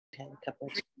had a couple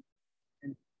of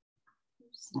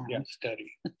Yeah,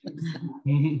 study.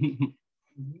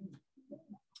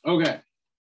 Okay.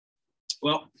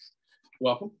 Well,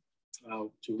 welcome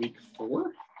to week 4.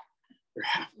 We're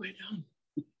halfway done.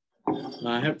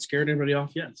 I haven't scared anybody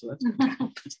off yet, so that's good.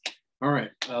 All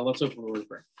right, let's open the word of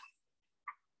prayer.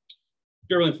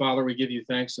 Dear Heavenly Father, we give you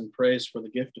thanks and praise for the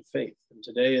gift of faith. And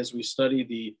today, as we study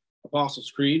the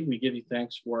Apostles' Creed, we give you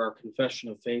thanks for our confession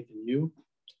of faith in you,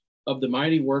 of the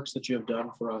mighty works that you have done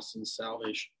for us in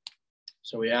salvation.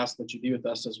 So we ask that you be with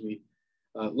us as we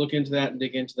look into that and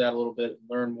dig into that a little bit and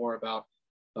learn more about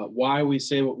why we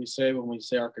say what we say when we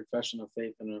say our confession of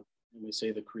faith and when we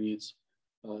say the creeds,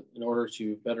 in order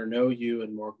to better know you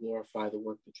and more glorify the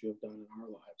work that you have done in our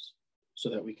lives, so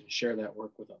that we can share that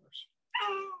work with others.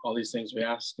 All these things we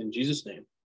ask in Jesus' name.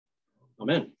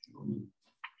 Amen.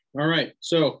 All right,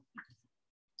 so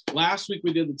last week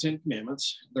we did the 10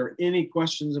 Commandments. Are there any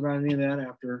questions about any of that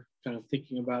after kind of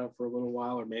thinking about it for a little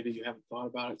while, or maybe you haven't thought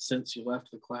about it since you left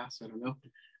the class? I don't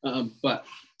know. But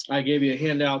I gave you a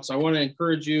handout, so I want to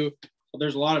encourage you.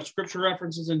 There's a lot of scripture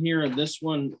references in here, and this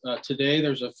one today,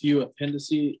 there's a few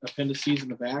appendices in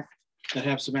the back that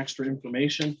have some extra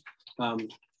information.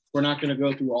 We're not going to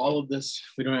go through all of this.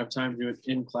 We don't have time to do it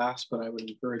in class, but I would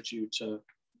encourage you to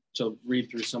read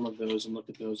through some of those and look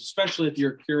at those, especially if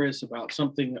you're curious about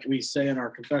something that we say in our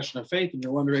confession of faith and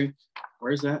you're wondering,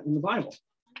 where is that in the Bible?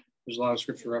 There's a lot of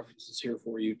scripture references here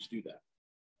for you to do that.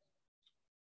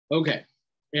 Okay,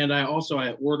 and I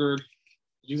ordered,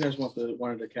 did you guys wanted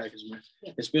the catechism?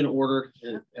 Yeah. It's been ordered,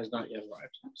 it has not yet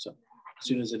arrived. So as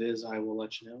soon as it is, I will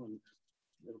let you know, and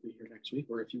it'll be here next week.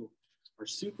 Or if you are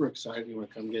super excited, you want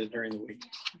to come get it during the week,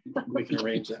 we can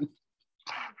arrange that.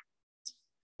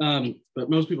 But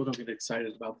most people don't get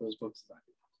excited about those books.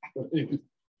 But anyway.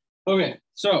 Okay,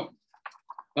 so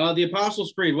the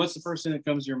Apostles' Creed. What's the first thing that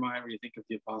comes to your mind when you think of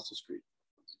the Apostles' Creed?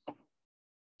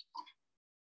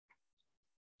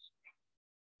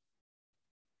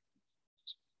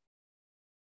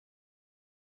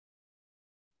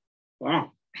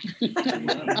 Wow.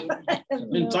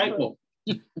 Insightful.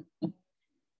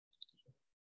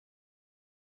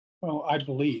 Well, I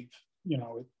believe,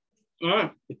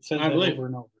 it says that over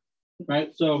and over.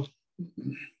 Right, so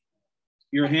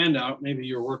your handout, maybe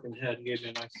your working head gave you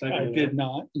a nice second. I did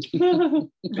not.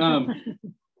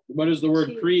 What does the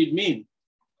word creed mean?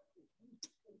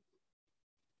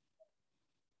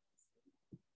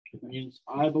 It means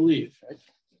I believe. Right?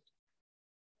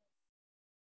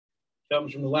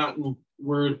 Comes from the Latin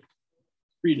word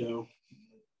credo.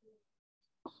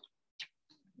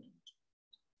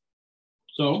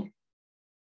 So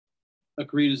a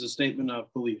creed is a statement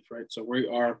of belief, right? So we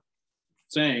are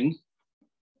saying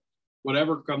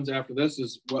whatever comes after this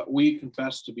is what we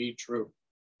confess to be true.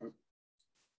 Right?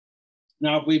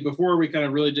 Now, before we kind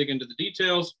of really dig into the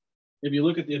details, if you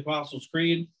look at the Apostles'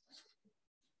 Creed,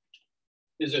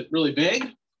 is it really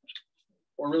big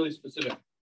or really specific?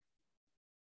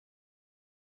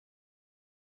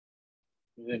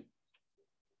 What do you think?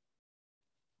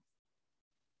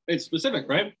 It's specific,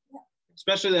 right? Yeah.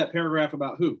 Especially that paragraph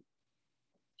about who?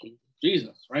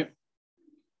 Jesus, right?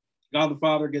 God the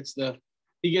Father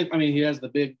he has the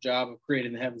big job of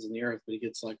creating the heavens and the earth, but he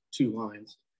gets like 2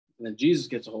 lines. And then Jesus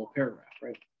gets a whole paragraph,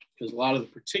 right? Because a lot of the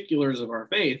particulars of our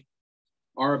faith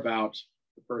are about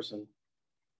the person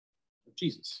of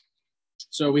Jesus.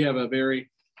 So we have a very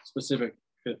specific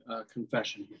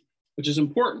confession here, which is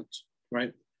important,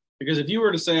 right? Because if you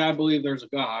were to say, I believe there's a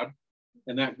God,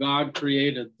 and that God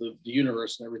created the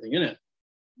universe and everything in it,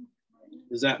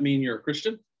 does that mean you're a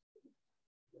Christian?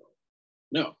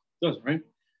 No, it doesn't, right? It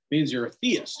means you're a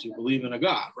theist. You believe in a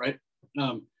God, right?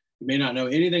 You may not know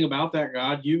anything about that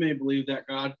God. You may believe that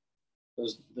God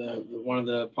is one of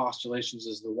the postulations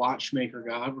is the watchmaker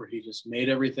God, where he just made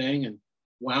everything and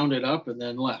wound it up and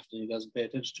then left, and he doesn't pay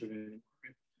attention to it anymore.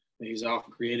 Right? He's off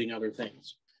creating other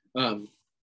things.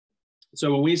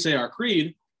 So when we say our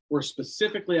creed, we're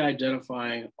specifically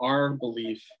identifying our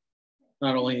belief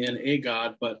not only in a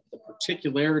God, but the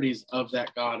particularities of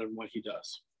that God and what he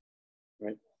does,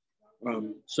 right?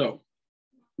 So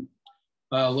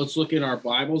let's look in our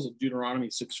Bibles at Deuteronomy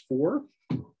 6:4.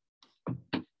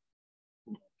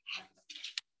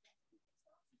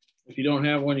 If you don't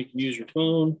have one, you can use your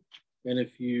phone. And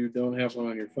if you don't have one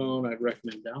on your phone, I'd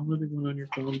recommend downloading one on your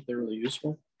phone. They're really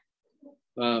useful.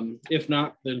 If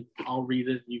not, then I'll read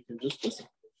it. You can just listen.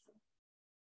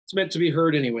 It's meant to be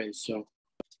heard anyways, so.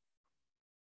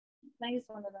 Can I use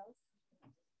one of those?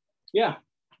 Yeah.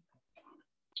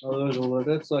 Oh,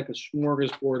 that's like a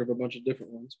smorgasbord of a bunch of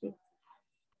different ones, but.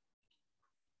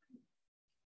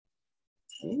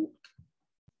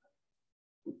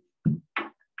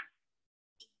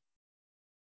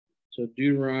 So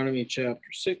Deuteronomy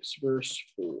chapter 6, verse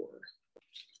 4.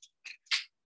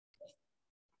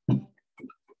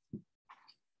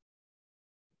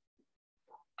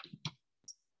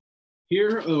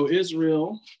 Hear, O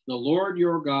Israel, the Lord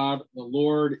your God, the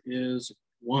Lord is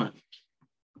one.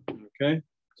 Okay,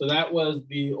 so that was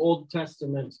the Old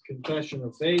Testament confession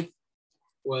of faith.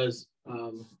 Was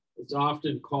it's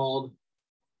often called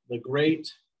the Great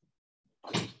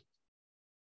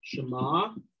Shema.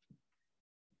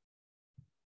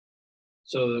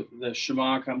 So the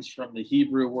Shema comes from the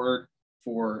Hebrew word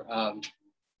for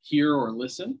hear or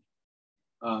listen.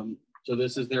 So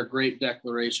this is their great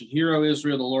declaration. Hear, O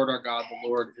Israel, the Lord our God, the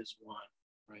Lord is one.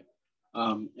 Right.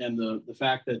 And the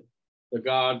fact that the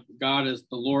God is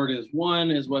the Lord is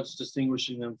one is what's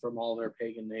distinguishing them from all their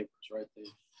pagan neighbors, right?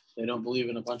 They don't believe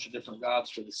in a bunch of different gods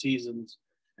for the seasons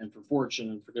and for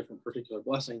fortune and for different particular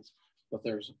blessings, but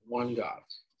there's one God.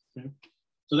 Okay?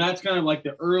 So that's kind of like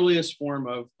the earliest form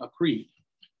of a creed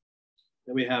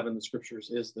that we have in the scriptures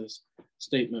is this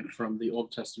statement from the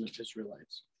Old Testament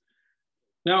Israelites.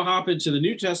 Now hop into the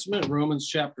New Testament, Romans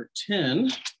chapter 10.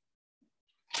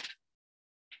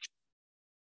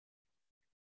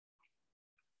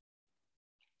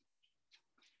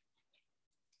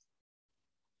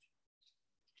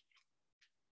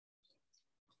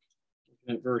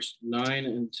 At verse 9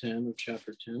 and 10 of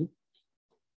chapter 10.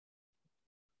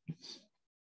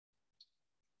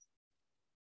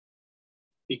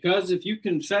 Because if you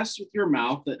confess with your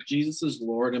mouth that Jesus is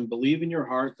Lord and believe in your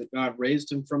heart that God raised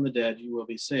him from the dead, you will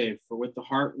be saved. For with the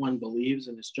heart one believes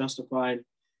and is justified,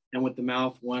 and with the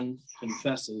mouth one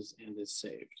confesses and is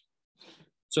saved.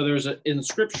 So in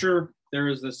scripture, there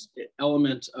is this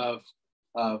element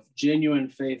of genuine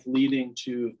faith leading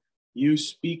to you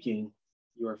speaking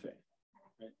your faith.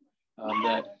 Right?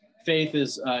 That faith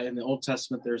is, in the Old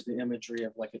Testament, there's the imagery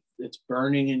of like it's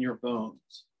burning in your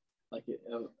bones. Like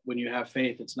when you have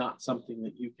faith, it's not something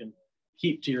that you can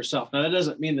keep to yourself. Now, that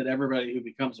doesn't mean that everybody who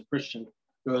becomes a Christian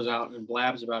goes out and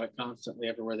blabs about it constantly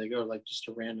everywhere they go, like just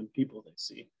to random people they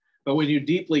see. But when you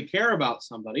deeply care about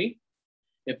somebody,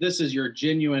 if this is your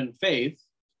genuine faith,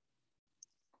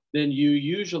 then you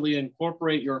usually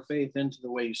incorporate your faith into the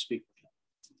way you speak with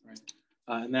them,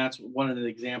 right? And that's one of the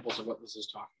examples of what this is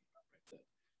talking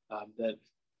about, right?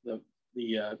 That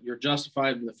you're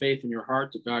justified in the faith in your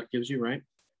heart that God gives you, right?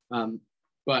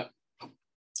 But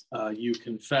you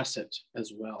confess it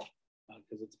as well,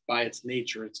 because it's by its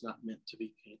nature, it's not meant to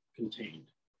be contained.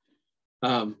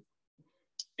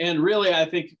 And really, I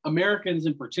think Americans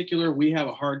in particular, we have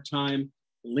a hard time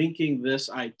linking this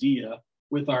idea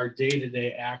with our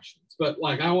day-to-day actions. But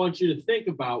like, I want you to think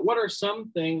about what are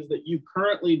some things that you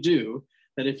currently do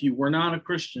that if you were not a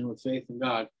Christian with faith in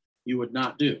God, you would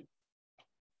not do,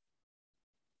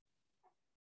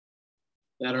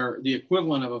 that are the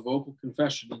equivalent of a vocal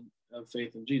confession of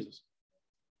faith in Jesus.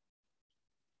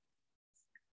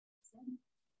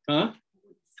 Huh?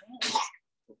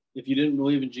 If you didn't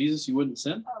believe in Jesus, you wouldn't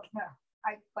sin? Oh, no.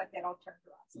 I put that all turned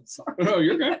around. Sorry. Oh,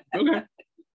 you're good. Okay.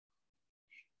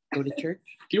 Go to church?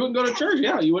 If you wouldn't go to church,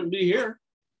 yeah, you wouldn't be here.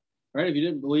 Right? If you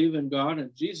didn't believe in God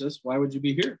and Jesus, why would you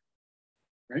be here?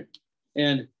 Right?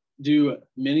 And do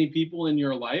many people in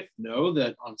your life know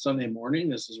that on Sunday morning,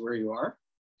 this is where you are?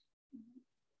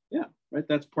 Yeah, right.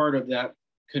 That's part of that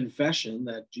confession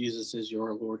that Jesus is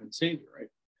your Lord and Savior,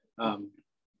 right?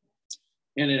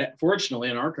 And fortunately,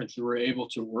 in our country, we're able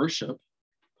to worship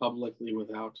publicly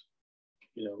without,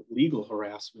 legal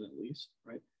harassment, at least,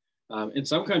 right? In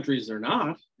some countries, they're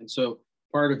not. And so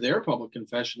part of their public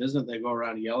confession isn't they go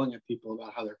around yelling at people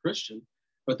about how they're Christian,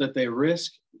 but that they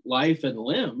risk life and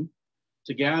limb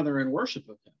to gather and worship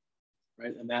with him,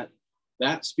 right? And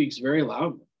that speaks very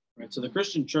loudly, right? So the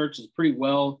Christian church is pretty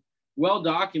well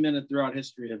documented throughout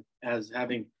history as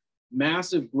having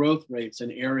massive growth rates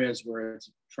in areas where it's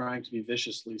trying to be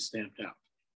viciously stamped out.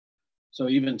 So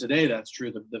even today, that's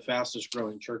true. The fastest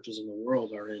growing churches in the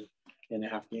world are in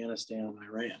Afghanistan and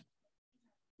Iran,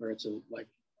 where it's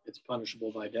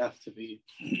punishable by death to be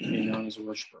known as a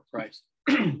worshiper of Christ.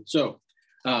 So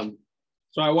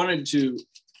I wanted to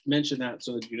mention that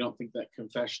so that you don't think that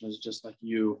confession is just like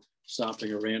you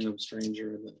stopping a random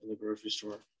stranger in the grocery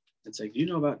store and saying, do you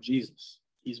know about Jesus?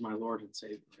 He's my Lord and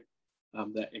Savior.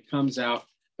 That it comes out,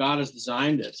 God has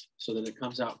designed it so that it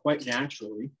comes out quite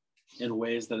naturally in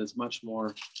ways that is much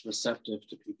more receptive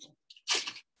to people.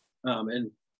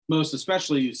 And most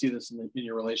especially, you see this in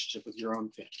your relationship with your own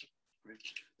family. Right?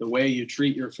 The way you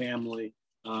treat your family,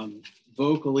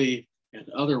 vocally and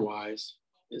otherwise,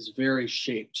 is very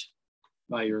shaped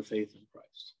by your faith in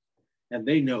Christ. And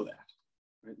they know that.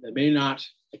 Right? They may not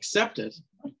accept it,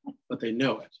 but they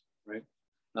know it. Right?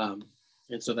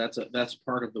 And so that's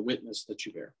part of the witness that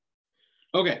you bear.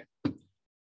 Okay.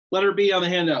 Letter B on the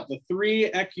handout, the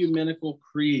 3 ecumenical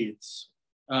creeds.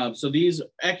 So these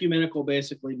ecumenical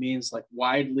basically means like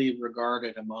widely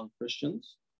regarded among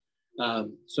Christians.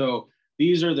 So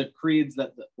these are the creeds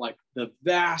that like the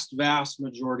vast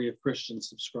majority of Christians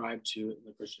subscribe to in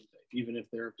the Christian faith, even if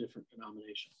they're of different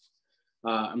denominations.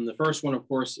 And the first one, of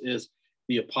course, is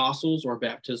the Apostles' or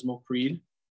Baptismal Creed.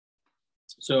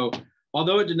 So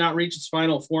although it did not reach its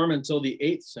final form until the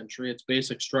 8th century, its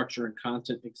basic structure and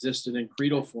content existed in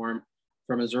creedal form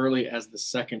from as early as the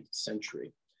 2nd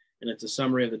century. And it's a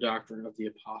summary of the doctrine of the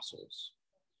Apostles.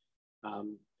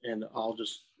 And I'll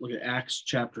just look at Acts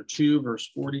chapter 2, verse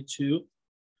 42.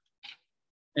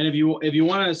 And if you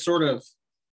want to sort of,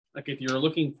 like if you're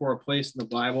looking for a place in the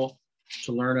Bible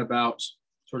to learn about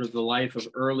sort of the life of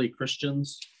early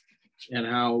Christians and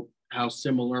how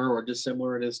similar or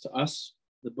dissimilar it is to us,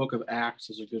 the book of Acts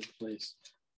is a good place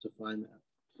to find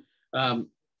that.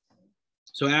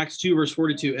 So Acts 2, verse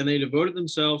 42, and they devoted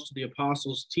themselves to the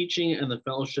apostles' teaching and the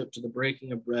fellowship, to the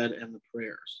breaking of bread and the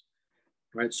prayers.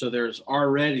 Right, so there's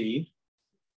already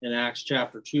in Acts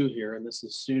chapter 2 here, and this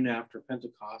is soon after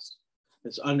Pentecost,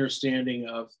 this understanding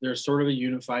of there's sort of a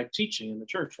unified teaching in the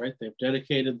church, right? They've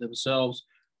dedicated themselves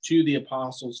to the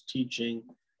apostles' teaching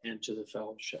and to the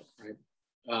fellowship, right?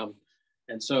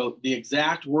 And so the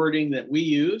exact wording that we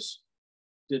use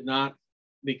did not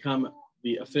become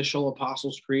the official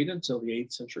Apostles' Creed until the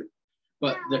 8th century.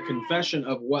 But the confession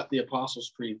of what the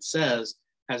Apostles' Creed says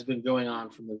has been going on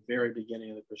from the very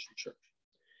beginning of the Christian church.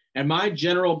 And my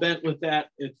general bent with that,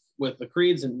 with the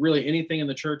creeds and really anything in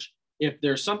the church, if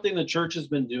there's something the church has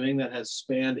been doing that has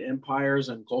spanned empires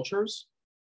and cultures,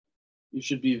 you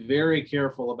should be very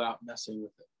careful about messing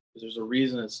with it, because there's a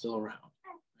reason it's still around.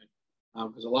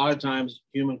 Because a lot of times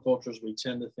human cultures, we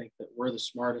tend to think that we're the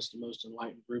smartest and most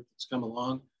enlightened group that's come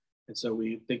along. And so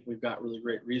we think we've got really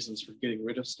great reasons for getting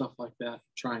rid of stuff like that,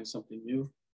 trying something new.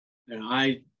 And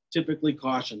I typically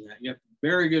caution that. You have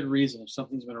very good reason if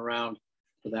something's been around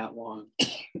for that long,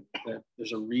 that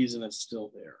there's a reason it's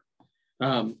still there.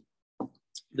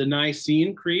 The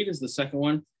Nicene Creed is the second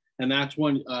one. And that's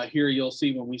one here you'll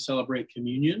see when we celebrate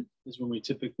communion is when we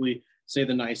typically say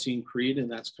the Nicene Creed. And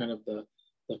that's kind of the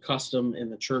custom in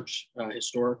the church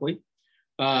historically.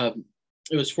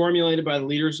 It was formulated by the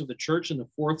leaders of the church in the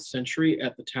 4th century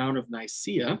at the town of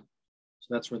Nicaea. So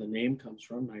that's where the name comes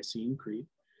from, Nicene Creed.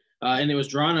 And it was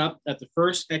drawn up at the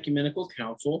First Ecumenical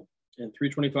Council in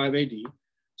 325 AD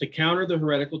to counter the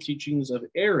heretical teachings of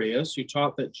Arius, who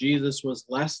taught that Jesus was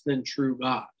less than true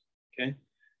God. Okay.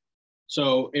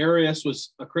 So Arius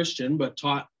was a Christian, but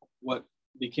taught what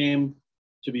became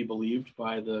to be believed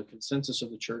by the consensus of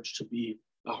the church to be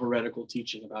a heretical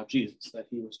teaching about Jesus, that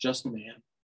he was just a man,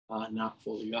 not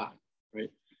fully God,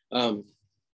 right?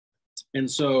 And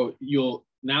so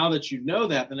now that you know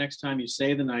that, the next time you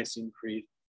say the Nicene Creed,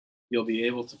 you'll be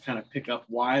able to kind of pick up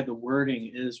why the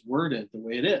wording is worded the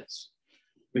way it is,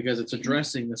 because it's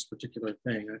addressing this particular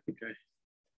thing. I think I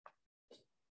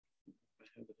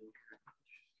have it in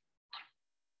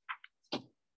here.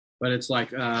 But it's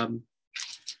like,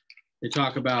 they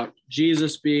talk about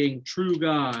Jesus being true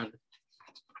God,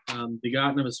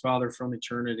 begotten of his Father from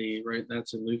eternity, right?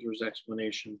 That's in Luther's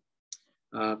explanation.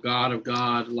 God of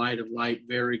God, light of light,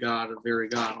 very God of very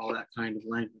God, all that kind of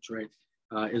language, right?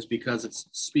 Is because it's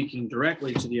speaking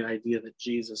directly to the idea that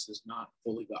Jesus is not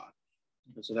fully God.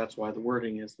 And so that's why the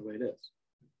wording is the way it is.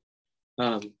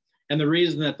 And the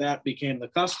reason that became the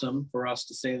custom for us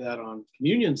to say that on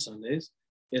Communion Sundays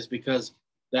is because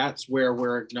that's where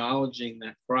we're acknowledging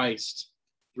that Christ,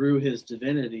 through his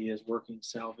divinity, is working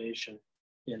salvation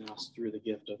in us through the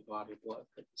gift of the body and blood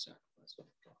that the sacrifice of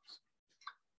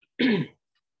the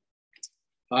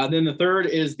cross. Then the third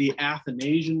is the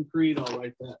Athanasian Creed. I'll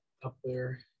write that up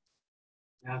there.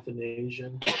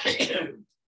 Athanasian.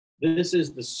 This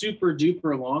is the super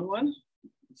duper long one.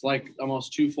 It's like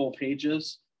almost 2 full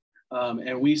pages.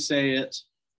 And we say it.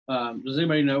 Does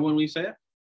anybody know when we say it?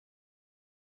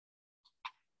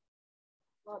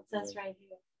 Well, it says right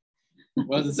here.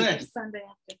 What does it say? Sunday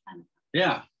after Pentecost.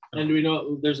 Yeah. And do we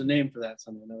know there's a name for that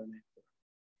Sunday? Another name for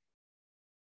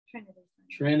it. Trinity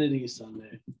Sunday. Trinity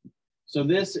Sunday. So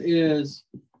this is,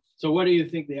 so what do you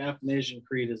think the Athanasian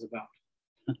Creed is about?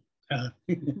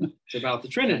 It's about the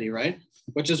Trinity, right?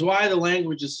 Which is why the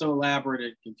language is so elaborate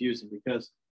and confusing,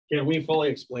 because can we fully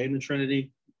explain the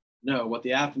Trinity? No, what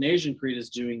the Athanasian Creed is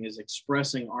doing is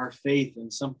expressing our faith in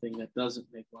something that doesn't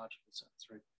make logical sense,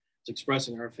 right? It's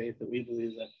expressing our faith that we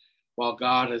believe that while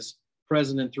God is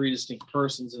present in 3 distinct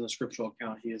persons in the scriptural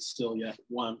account, he is still yet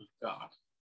one God.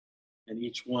 And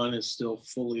each one is still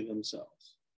fully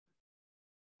themselves.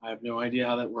 I have no idea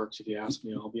how that works. If you ask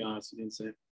me, I'll be honest with you and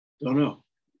say, don't know.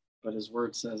 But his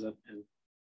word says it, and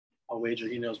I'll wager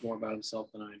he knows more about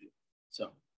himself than I do.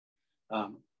 So,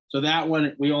 so that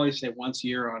one, we always say once a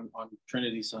year on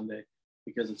Trinity Sunday,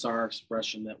 because it's our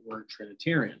expression that we're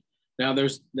Trinitarian. Now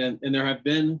there have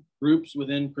been groups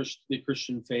within the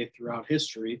Christian faith throughout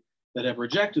history that have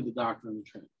rejected the doctrine of the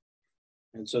Trinity.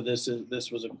 And so this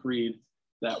was a creed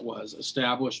that was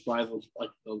established by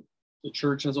the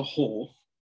church as a whole,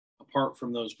 apart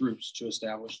from those groups, to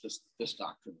establish this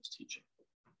doctrine, this teaching.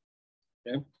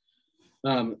 Okay.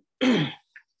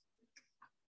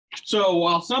 So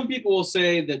while some people will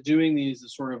say that doing these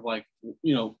is sort of like,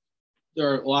 there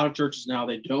are a lot of churches now,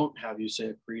 they don't have you say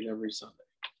a creed every Sunday.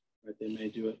 Right? They may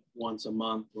do it once a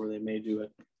month, or they may do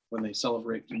it when they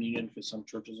celebrate communion, because some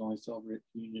churches only celebrate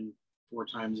communion 4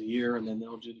 times a year, and then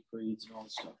they'll do the creeds and all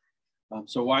this stuff.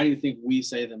 So why do you think we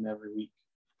say them every week?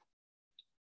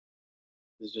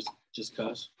 Is just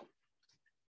because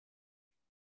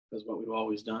what we've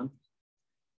always done?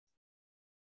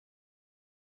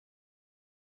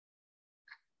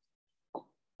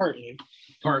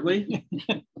 Partly.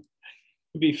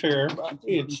 To be fair,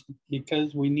 it's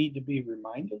because we need to be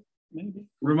reminded, maybe.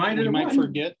 Reminded, we might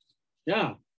forget.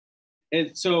 Yeah.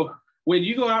 And so when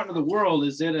you go out into the world,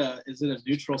 is it a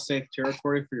neutral, safe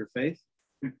territory for your faith?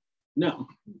 No,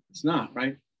 it's not,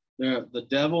 right? The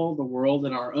devil, the world,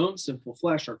 and our own sinful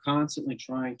flesh are constantly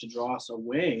trying to draw us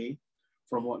away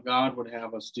from what God would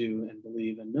have us do and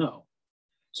believe and know.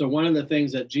 So one of the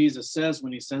things that Jesus says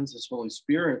when he sends his Holy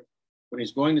Spirit, when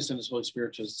he's going to send his Holy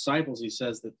Spirit to his disciples, he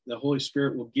says that the Holy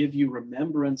Spirit will give you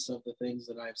remembrance of the things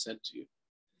that I've said to you,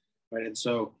 right? And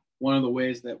so one of the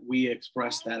ways that we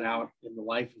express that out in the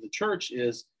life of the church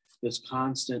is this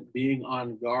constant being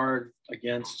on guard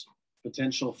against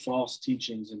potential false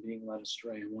teachings and being led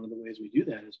astray. And one of the ways we do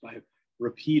that is by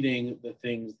repeating the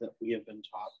things that we have been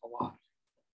taught a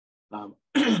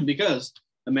lot. Because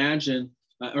imagine,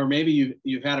 or maybe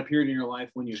you've had a period in your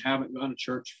life when you haven't gone to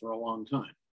church for a long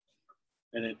time.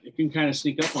 And it can kind of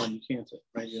sneak up on you, can't it?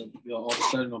 Right? You'll all of a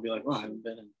sudden, it'll be like, well, I haven't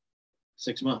been in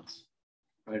 6 months.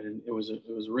 Right? And it was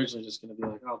originally just going to be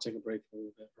like, oh, I'll take a break for a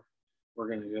little bit.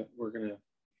 We're gonna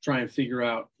try and figure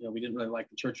out, we didn't really like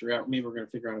the church we're at. Maybe we're going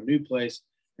to figure out a new place.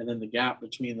 And then the gap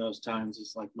between those times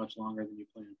is like much longer than you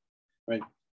planned, right?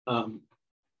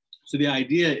 So the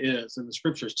idea is, and the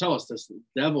scriptures tell us this, the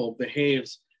devil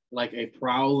behaves like a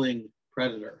prowling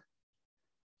predator,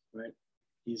 right?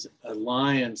 He's a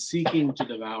lion seeking to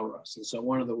devour us. And so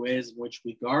one of the ways in which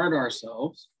we guard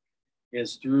ourselves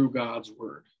is through God's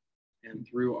word and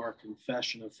through our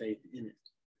confession of faith in it.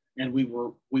 And we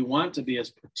want to be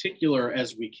as particular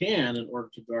as we can in order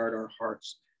to guard our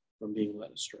hearts from being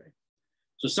led astray.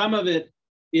 So some of it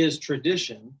is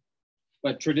tradition,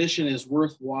 but tradition is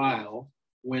worthwhile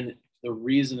when the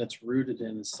reason it's rooted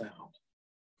in is sound.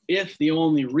 If the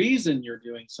only reason you're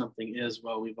doing something is,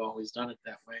 well, we've always done it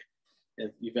that way.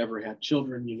 If you've ever had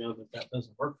children, you know that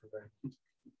doesn't work for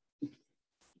them.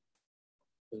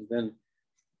 And then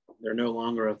they're no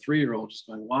longer a 3-year-old just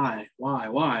going, why?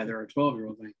 They're a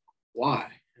 12-year-old going, why?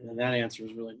 And then that answer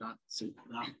is really not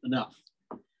enough.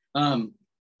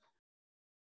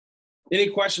 Any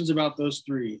questions about those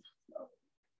 3?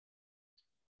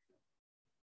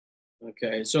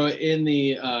 Okay, so in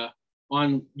the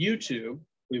on YouTube,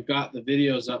 we've got the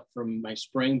videos up from my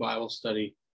spring Bible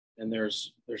study, and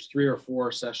there's 3 or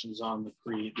 4 sessions on the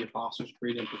creed, the Apostles'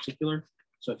 Creed in particular.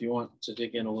 So if you want to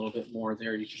dig in a little bit more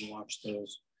there, you can watch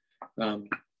those,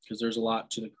 because there's a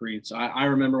lot to the creeds. I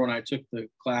remember when I took the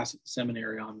class at the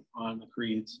seminary on the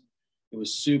creeds, it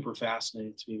was super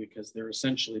fascinating to me because they're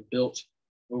essentially built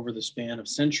over the span of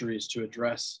centuries to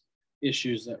address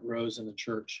issues that rose in the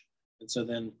church. And so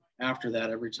then after that,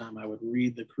 every time I would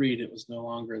read the creed, it was no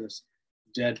longer this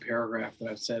dead paragraph that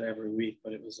I've said every week,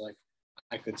 but it was like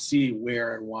I could see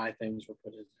where and why things were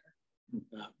put in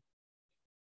there.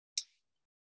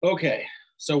 Okay,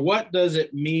 so what does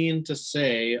it mean to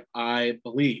say I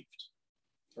believed,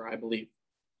 or I believe?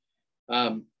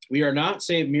 We are not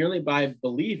saved merely by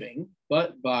believing,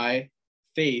 but by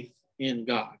faith in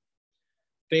God.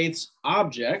 Faith's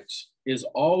object is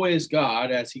always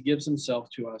God as he gives himself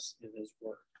to us in his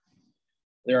word.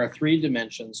 There are 3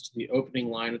 dimensions to the opening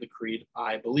line of the creed,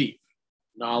 I believe: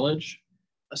 knowledge,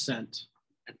 assent,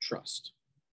 and trust.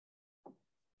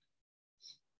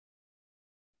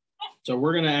 So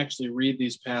we're going to actually read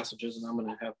these passages, and I'm going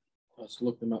to have us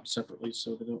look them up separately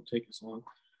so they don't take us long.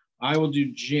 I will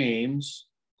do James.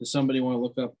 Does somebody want to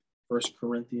look up 1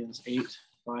 Corinthians 8,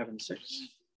 5, and 6?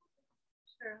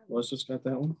 Sure. Melissa's got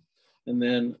that one. And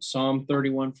then Psalm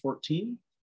 31:14.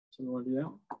 Somebody want to do that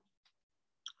one?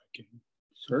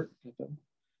 Kurt,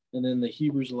 and then the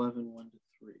Hebrews 11, 1 to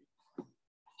 3.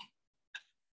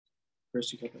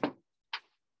 Chris, you got that?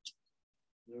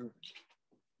 All right.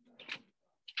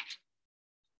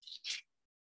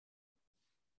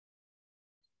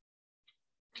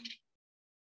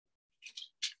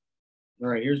 All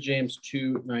right, here's James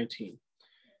 2:19.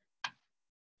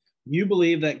 You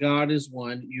believe that God is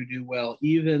one, you do well.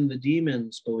 Even the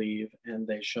demons believe and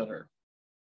they shudder.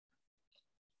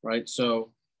 Right,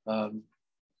 so the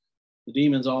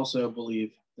demons also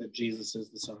believe that Jesus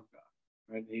is the Son of God.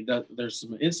 Right, there's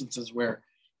some instances where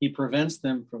he prevents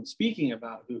them from speaking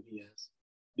about who he is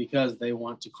because they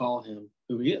want to call him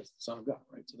who he is, the Son of God.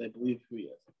 Right, so they believe who he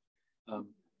is.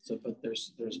 But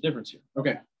there's a difference here.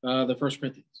 Okay, the 1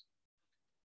 Corinthians.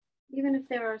 Even if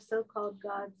there are so-called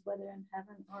gods, whether in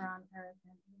heaven or on earth,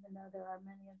 and even though there are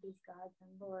many of these gods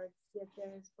and lords, yet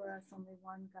there is for us only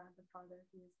one God, the Father,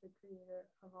 who is the creator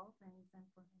of all things and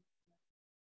for him.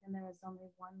 And there is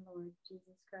only one Lord,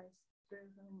 Jesus Christ,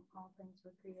 through whom all things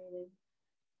were created,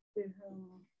 through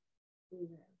whom we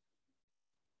live.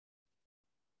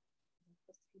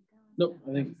 Nope,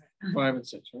 I think 5 and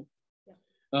 6, right?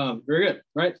 Yeah. Very good,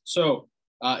 right? So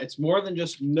it's more than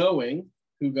just knowing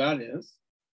who God is.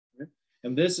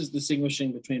 And this is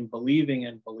distinguishing between believing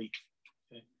and belief.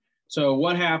 Okay? So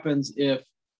what happens if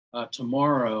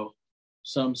tomorrow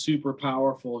some super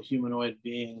powerful humanoid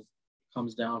being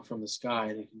comes down from the sky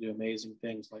and it can do amazing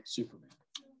things like Superman?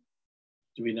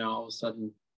 Do we now all of a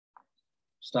sudden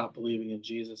stop believing in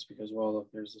Jesus because, well,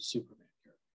 look, there's a Superman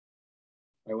here?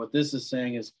 Right, what this is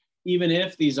saying is, even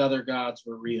if these other gods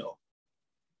were real,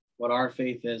 what our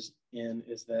faith is in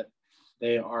is that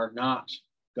they are not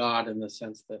God in the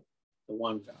sense that the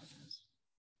one God is,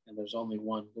 and there's only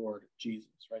one Lord, Jesus,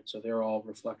 right? So they're all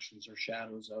reflections or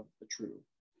shadows of the true.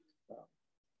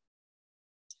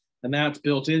 And that's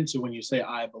built into when you say,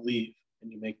 I believe,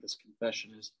 and you make this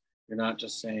confession, is you're not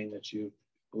just saying that you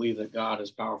believe that God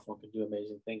is powerful and can do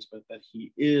amazing things, but that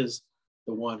he is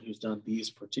the one who's done these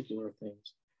particular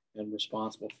things and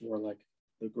responsible for like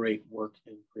the great work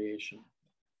in creation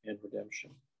and redemption.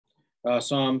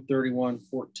 Psalm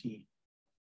 31:14.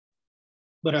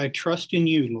 But I trust in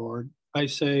you, Lord. I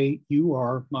say, you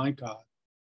are my God.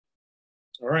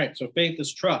 All right, so faith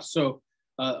is trust. So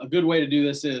a good way to do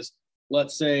this is,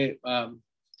 let's say, do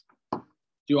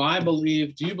you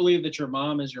believe that your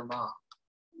mom is your mom?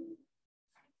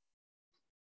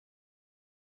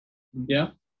 Yeah,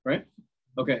 right?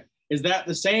 Okay. Is that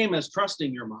the same as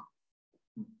trusting your mom?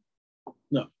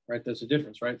 No, right? There's a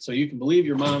difference, right? So you can believe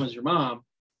your mom is your mom,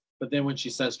 but then when she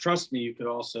says, trust me, you could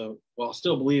also, while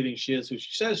still believing she is who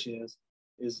she says she is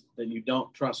that you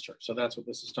don't trust her. So that's what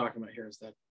this is talking about here, is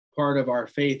that part of our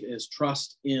faith is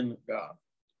trust in God.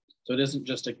 So it isn't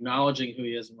just acknowledging who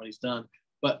he is and what he's done,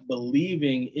 but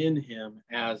believing in him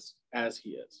as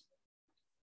he is.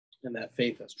 And that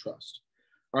faith is trust.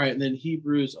 All right, and then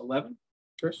Hebrews 11,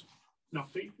 Chris? Now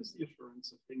faith is the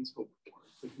assurance of things hoped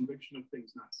for, the conviction of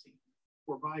things not seen.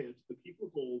 For by it, the people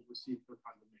of old received their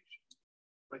condemnation.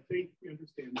 By faith, we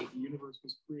understand that the universe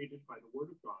was created by the word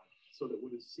of God, so that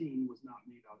what is seen was not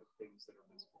made out of things that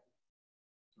are visible.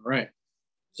 All right.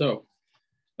 So,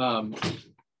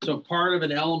 so part of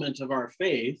an element of our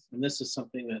faith, and this is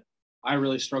something that I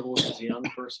really struggle with as a young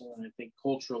person, and I think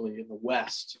culturally in the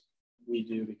West we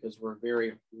do, because we're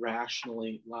very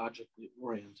rationally, logically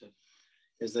oriented,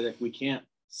 is that if we can't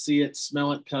see it,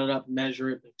 smell it, cut it up, measure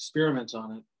it, experiment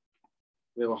on it,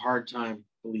 we have a hard time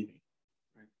believing.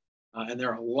 And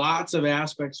there are lots of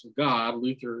aspects of God.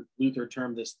 Luther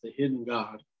termed this the hidden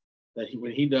God, that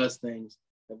when he does things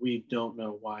that we don't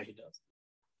know why he does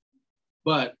them.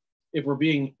 But if we're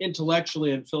being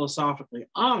intellectually and philosophically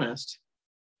honest,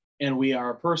 and we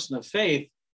are a person of faith,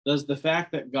 does the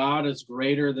fact that God is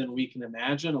greater than we can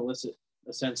imagine elicit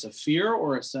a sense of fear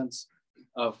or a sense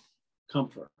of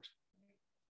comfort?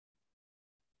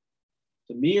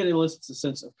 To me, it elicits a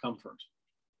sense of comfort.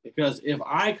 Because if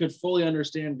I could fully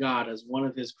understand God as one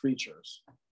of his creatures,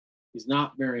 he's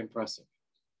not very impressive.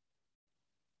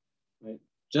 Right?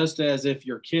 Just as if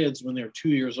your kids, when they're 2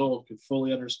 years old, could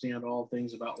fully understand all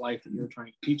things about life that you're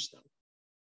trying to teach them.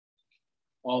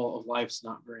 All of life's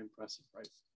not very impressive, right?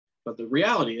 But the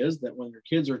reality is that when your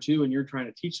kids are 2 and you're trying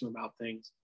to teach them about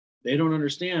things, they don't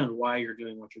understand why you're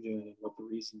doing what you're doing and what the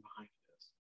reason behind it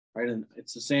is. Right? And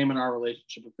it's the same in our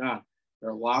relationship with God. There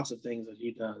are lots of things that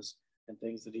he does and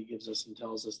things that he gives us and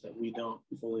tells us that we don't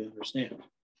fully understand.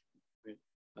 Right?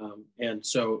 And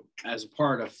so as a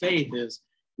part of faith is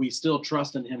we still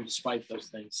trust in him despite those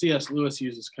things. C.S. Lewis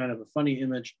uses kind of a funny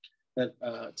image that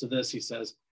to this. He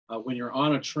says, when you're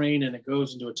on a train and it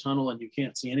goes into a tunnel and you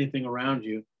can't see anything around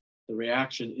you, the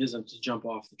reaction isn't to jump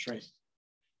off the train.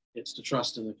 It's to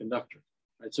trust in the conductor.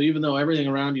 Right? So even though everything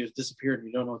around you has disappeared and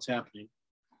you don't know what's happening,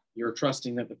 you're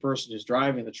trusting that the person who's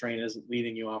driving the train isn't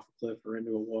leading you off a cliff or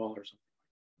into a wall or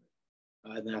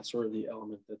something. And that's sort of the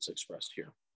element that's expressed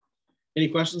here. Any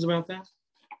questions about that?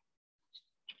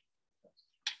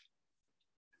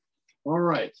 All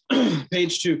right,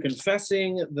 page 2,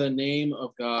 confessing the name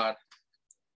of God.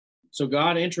 So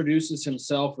God introduces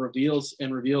himself, reveals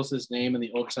his name in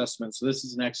the Old Testament. So this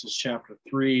is in Exodus chapter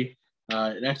 3.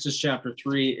 In Exodus chapter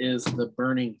 3 is the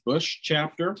burning bush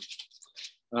chapter.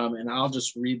 And I'll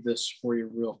just read this for you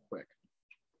real quick.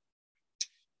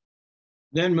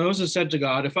 Then Moses said to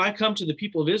God, if I come to the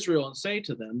people of Israel and say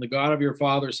to them, the God of your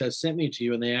fathers has sent me to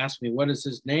you, and they ask me, what is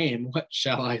his name? What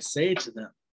shall I say to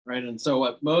them? Right. And so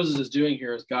what Moses is doing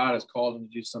here is God has called him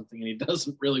to do something and he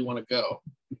doesn't really want to go.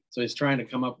 So he's trying to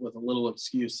come up with a little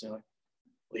excuse. They're like,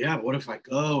 well, yeah, but what if I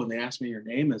go and they ask me your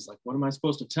name is, like, what am I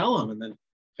supposed to tell them? And then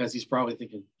because he's probably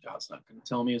thinking, God's not going to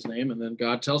tell me his name. And then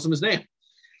God tells him his name.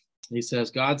 And he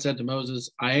says, God said to Moses,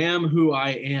 I am who I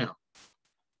am.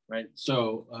 Right.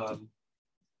 So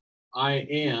I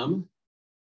am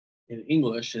in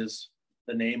English is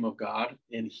the name of God.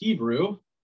 In Hebrew,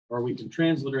 or we can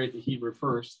transliterate the Hebrew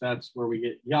first. That's where we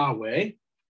get Yahweh,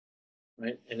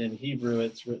 right? And in Hebrew,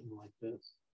 it's written like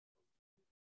this.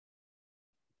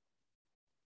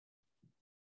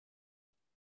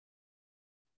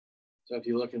 So if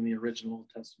you look in the original Old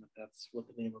Testament, that's what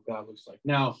the name of God looks like.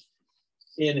 Now,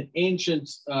 in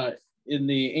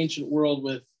the ancient world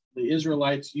with the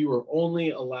Israelites, you were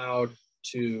only allowed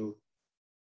to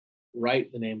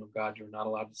write the name of God. You're not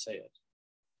allowed to say it.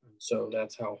 And so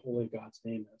that's how holy God's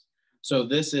name is. So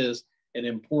this is an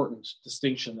important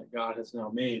distinction that God has now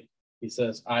made. He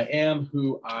says, I am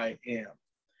who I am.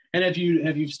 And if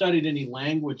you've studied any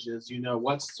languages, you know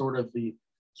what's sort of the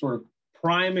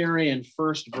primary and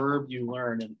first verb you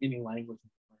learn in any language.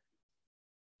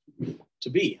 To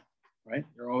be, right?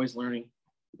 You're always learning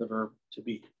the verb to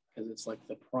be because it's like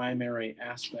the primary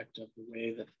aspect of the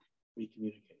way that we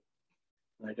communicate.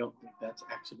 And I don't think that's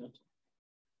accidental.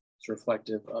 It's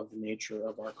reflective of the nature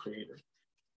of our Creator.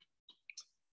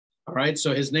 All right,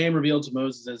 so his name revealed to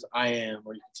Moses is I am,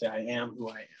 or you could say I am who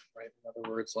I am, right? In other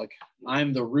words, like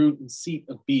I'm the root and seat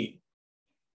of being.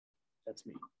 That's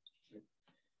me.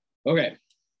 Okay,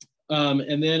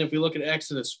 and then if we look at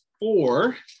Exodus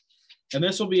 4, and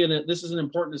this is an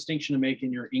important distinction to make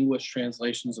in your English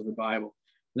translations of the Bible.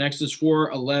 In Exodus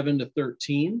 4, 11 to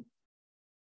 13.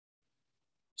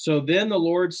 So then the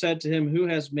Lord said to him, who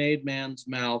has made man's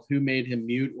mouth? Who made him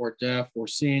mute or deaf or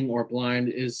seeing or blind?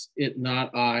 Is it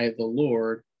not I, the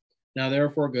Lord? Now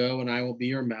therefore go, and I will be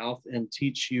your mouth and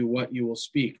teach you what you will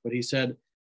speak. But he said,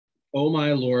 oh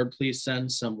my Lord, please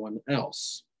send someone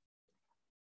else.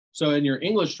 So in your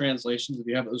English translations, if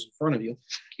you have those in front of you,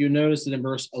 you notice that in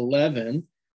verse 11,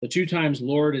 the 2 times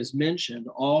Lord is mentioned,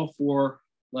 all 4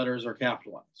 letters are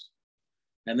capitalized.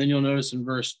 And then you'll notice in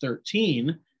verse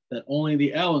 13, that only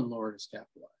the L in Lord is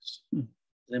capitalized. Does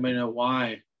anybody know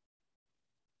why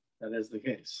that is the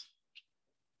case?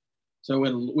 So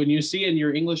when you see in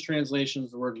your English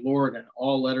translations the word Lord and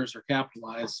all letters are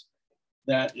capitalized,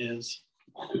 that is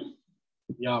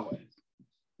Yahweh.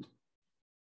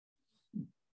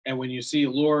 And when you see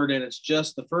Lord and it's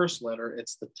just the first letter,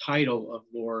 it's the title of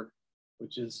Lord,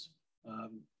 which is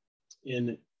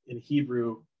in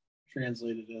Hebrew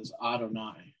translated as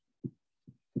Adonai.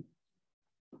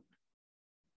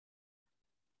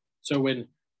 So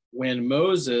when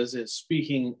Moses is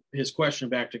speaking his question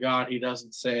back to God, he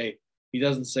doesn't say,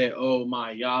 oh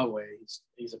my Yahweh.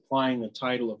 He's applying the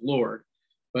title of Lord.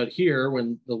 But here,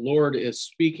 when the Lord is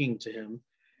speaking to him,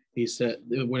 he said,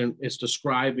 when it's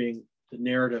describing the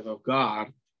narrative of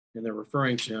God and they're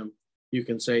referring to him, you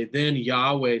can say, then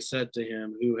Yahweh said to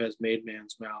him, who has made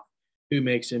man's mouth, who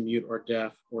makes him mute or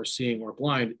deaf or seeing or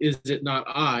blind? Is it not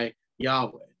I,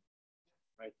 Yahweh?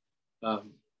 Right.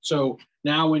 So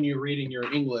now when you're reading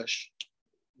your English,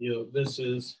 this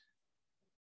is,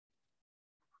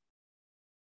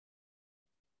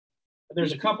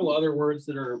 there's a couple other words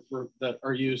that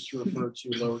are used to refer to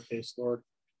lowercase Lord,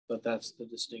 but that's the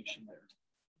distinction there.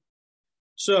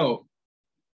 So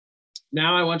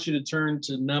now I want you to turn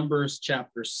to Numbers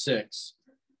chapter 6.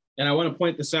 And I want to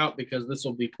point this out because this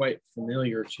will be quite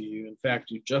familiar to you. In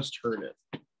fact, you just heard it.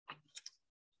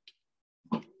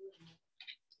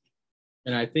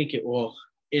 And I think it will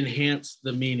enhance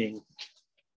the meaning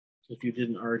if you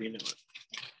didn't already know it.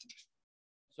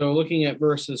 So looking at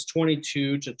verses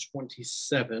 22 to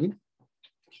 27.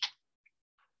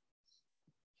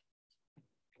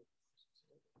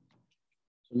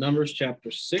 So Numbers chapter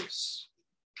 6.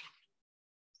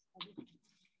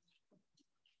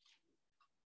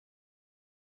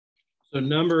 So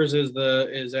Numbers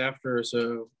is after,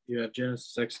 so you have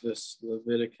Genesis, Exodus,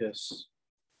 Leviticus,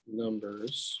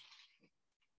 Numbers.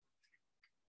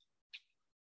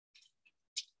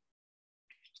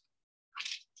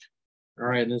 All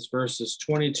right, and this verse is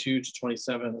 22 to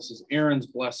 27. This is Aaron's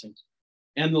blessing.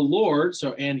 And the Lord,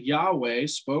 and Yahweh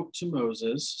spoke to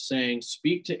Moses, saying,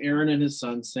 speak to Aaron and his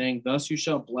sons, saying, thus you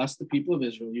shall bless the people of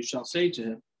Israel. You shall say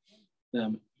to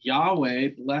them, Yahweh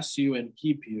bless you and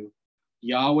keep you.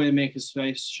 Yahweh make his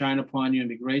face shine upon you and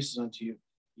be gracious unto you.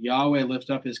 Yahweh lift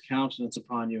up his countenance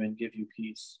upon you and give you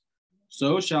peace.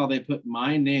 So shall they put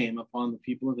my name upon the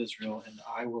people of Israel, and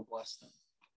I will bless them.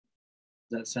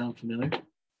 Does that sound familiar?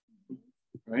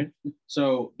 Right?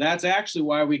 So that's actually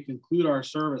why we conclude our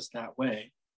service that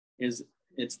way, is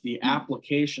it's the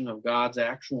application of God's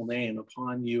actual name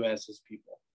upon you as his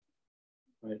people.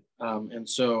 Right? And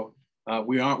so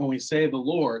we aren't, when we say the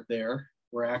Lord there,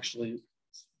 we're actually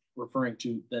referring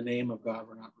to the name of God.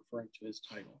 We're not referring to his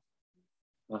title.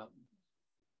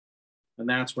 And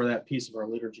that's where that piece of our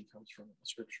liturgy comes from in the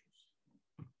scriptures.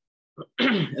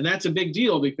 And that's a big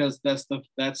deal, because that's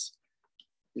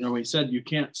we said you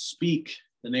can't speak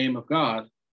the name of God.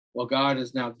 Well, God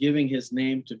is now giving his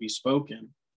name to be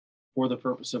spoken for the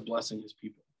purpose of blessing his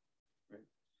people. Right?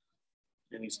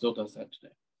 And he still does that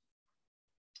today.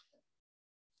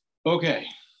 Okay.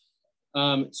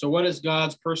 So what is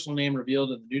God's personal name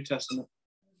revealed in the New Testament?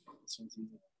 This one's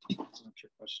easy. It's not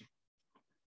your question.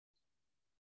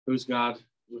 Who's God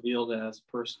revealed as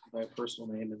by a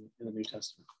personal name in the New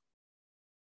Testament?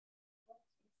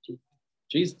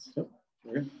 Jesus. Yep.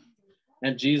 Okay.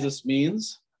 And Jesus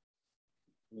means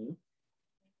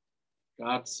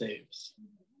God saves.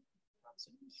 God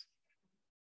saves.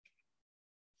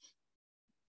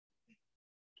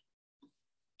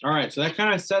 All right, so that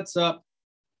kind of sets up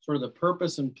sort of the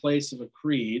purpose and place of a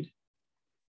creed.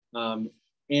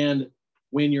 And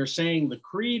when you're saying the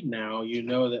creed now, you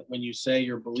know that when you say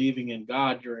you're believing in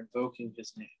God, you're invoking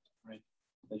his name, right?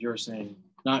 That you're saying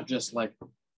not just like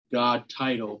God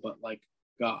title, but like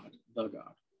God, the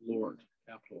God, Lord,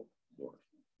 capital Lord.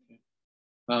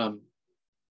 Okay.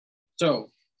 So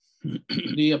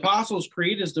the Apostles'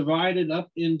 Creed is divided up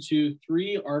into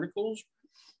 3 articles.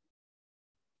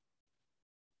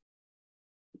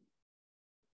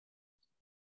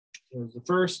 There's the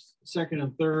first, second,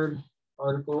 and third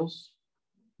articles.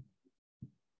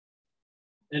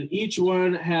 And each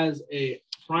one has a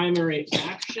primary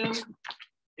action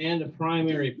and a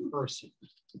primary person.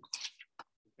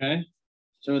 Okay?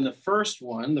 So in the first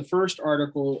one, the first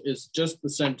article is just the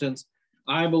sentence,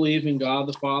 I believe in God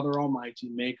the Father Almighty,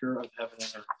 maker of heaven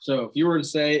and earth. So if you were to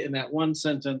say in that one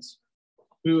sentence,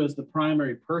 who is the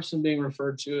primary person being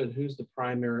referred to, and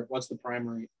what's the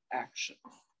primary action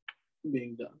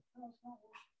being done?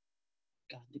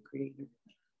 God the creator.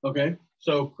 Okay,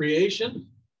 so creation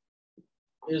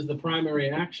is the primary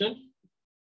action.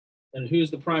 And who's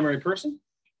the primary person?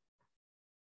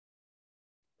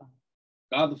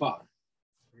 God the Father.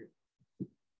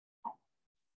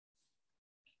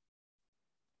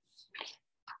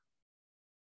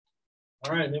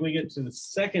 All right, then we get to the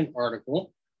second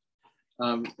article.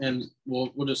 And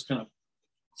we'll just kind of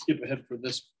skip ahead for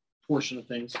this portion of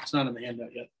things. It's not in the handout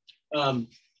yet.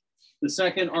 The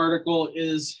second article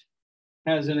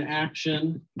has an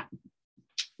action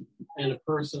and a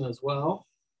person as well.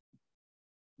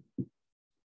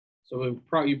 So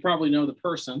you probably know the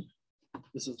person.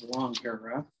 This is the long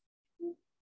paragraph.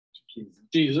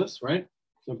 Jesus, right?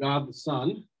 So God the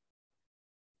Son.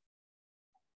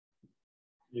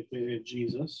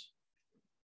 Jesus.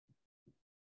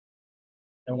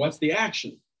 And what's the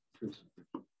action?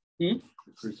 The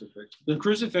crucifixion. The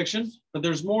crucifixion, but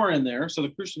there's more in there. So the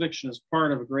crucifixion is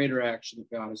part of a greater action that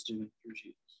God is doing through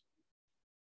Jesus.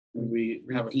 And we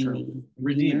have a term,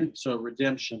 redeeming. So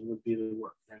redemption would be the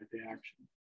work, right? The action.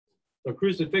 So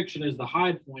crucifixion is the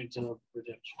high point of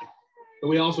redemption. But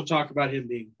we also talk about him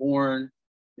being born,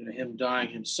 him dying,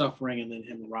 him suffering, and then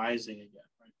him rising again,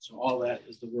 right? So all that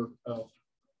is the work of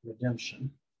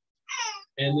redemption.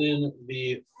 And then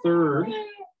the third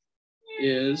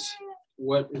is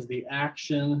what is the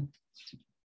action,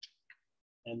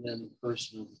 and then the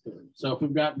person of the third. So if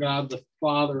we've got God the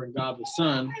Father and God the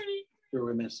Son, who are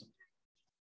we missing?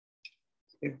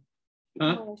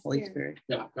 Huh? Holy Spirit.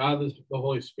 Yeah, God is the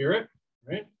Holy Spirit,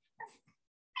 right?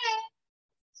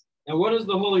 And what does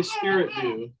the Holy Spirit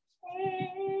do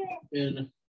in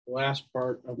the last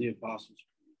part of the Apostles' Creed?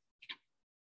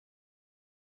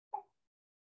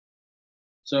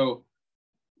 So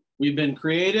we've been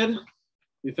created,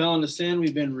 we fell into sin,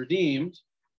 we've been redeemed.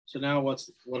 So now what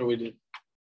do we do?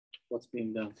 What's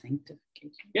being done?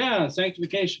 Sanctification. Yeah,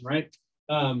 sanctification, right?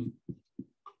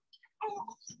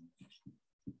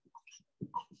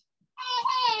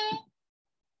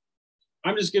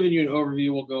 I'm just giving you an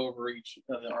overview. We'll go over each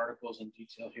of the articles in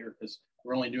detail here because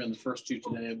we're only doing the first two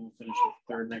today, and we'll finish with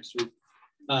the third next week.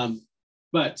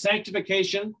 But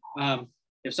sanctification,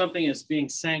 if something is being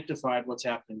sanctified, what's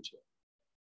happening to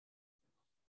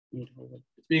it?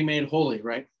 It's being made holy,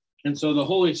 right? And so the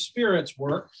Holy Spirit's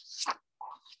work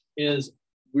is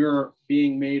we're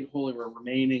being made holy, we're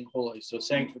remaining holy. So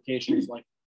sanctification is like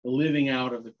the living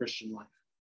out of the Christian life,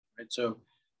 right? So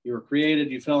you were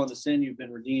created, you fell into sin, you've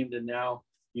been redeemed, and now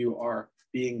you are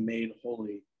being made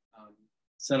holy,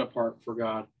 set apart for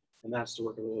God, and that's the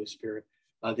work of the Holy Spirit.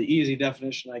 The easy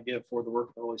definition I give for the work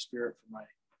of the Holy Spirit for my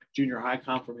junior high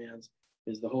confirmands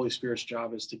is the Holy Spirit's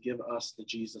job is to give us the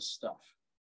Jesus stuff.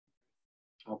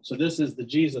 So this is the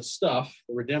Jesus stuff,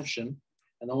 the redemption,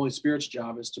 and the Holy Spirit's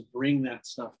job is to bring that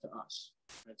stuff to us.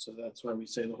 Right? So that's why we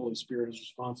say the Holy Spirit is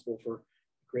responsible for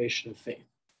the creation of faith.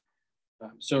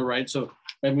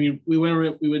 And we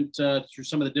went through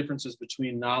some of the differences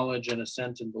between knowledge and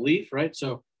assent and belief, right?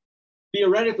 So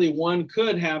theoretically, one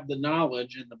could have the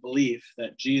knowledge and the belief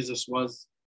that Jesus was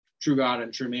true God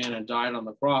and true man and died on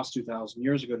the cross 2,000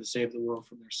 years ago to save the world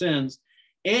from their sins,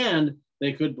 and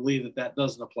they could believe that that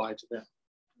doesn't apply to them.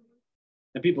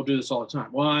 And people do this all the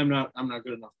time. Well, I'm not a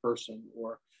good enough person,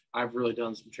 or I've really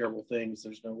done some terrible things.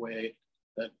 There's no way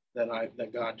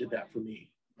that God did that for me,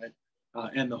 right?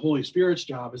 And the Holy Spirit's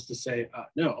job is to say,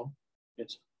 no,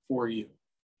 it's for you.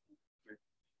 Right?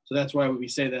 So that's why we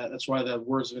say that. That's why the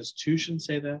words of institution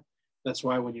say that. That's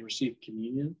why when you receive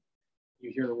communion,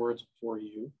 you hear the words for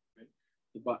you.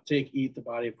 Right? Take, eat the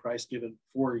body of Christ given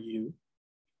for you.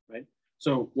 Right?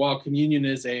 So while communion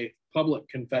is a public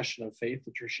confession of faith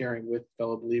that you're sharing with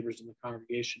fellow believers in the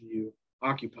congregation you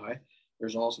occupy,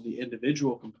 there's also the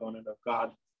individual component of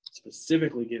God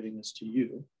specifically giving this to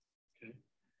you. Okay?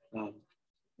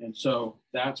 And so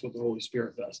that's what the Holy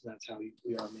Spirit does, and that's how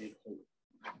we are made holy,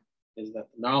 is that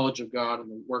the knowledge of God and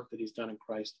the work that he's done in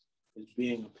Christ is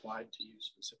being applied to you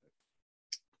specifically.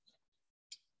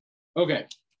 Okay,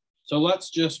 so let's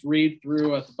just read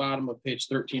through at the bottom of page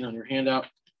 13 on your handout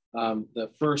the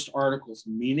first article's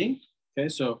meaning. Okay,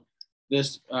 so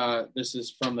this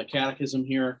is from the Catechism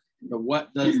here. The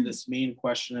what does this mean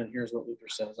question, and here's what Luther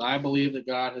says. I believe that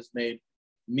God has made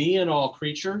me and all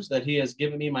creatures, that he has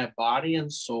given me my body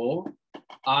and soul,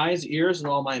 eyes, ears, and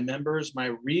all my members,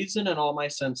 my reason and all my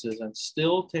senses, and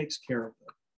still takes care of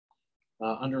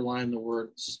them. Underline the word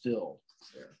still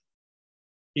there.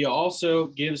 He also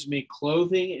gives me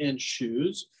clothing and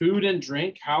shoes, food and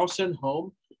drink, house and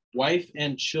home, wife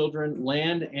and children,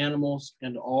 land, animals,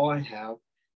 and all I have.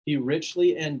 He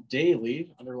richly and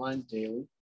daily, underline daily,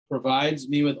 provides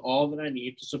me with all that I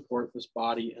need to support this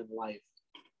body and life.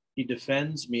 He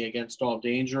defends me against all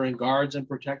danger and guards and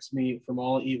protects me from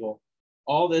all evil.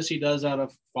 All this he does out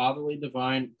of fatherly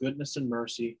divine goodness and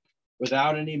mercy,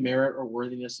 without any merit or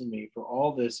worthiness in me. For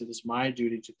all this, it is my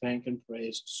duty to thank and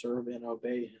praise, serve and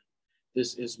obey him.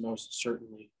 This is most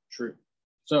certainly true.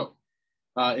 So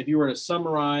if you were to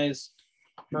summarize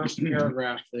first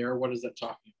paragraph there, what is that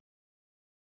talking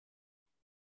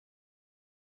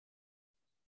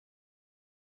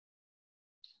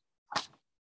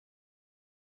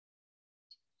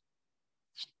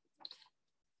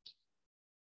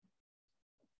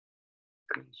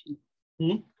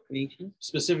Creation. Creation.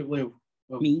 specifically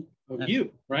of Me. of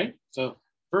you, right? So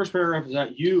first paragraph is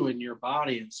about you and your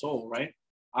body and soul, right?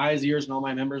 Eyes, ears, and all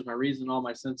my members, my reason, all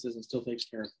my senses, and still takes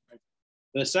care of it. Right?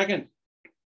 The second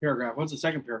paragraph, what's the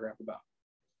second paragraph about?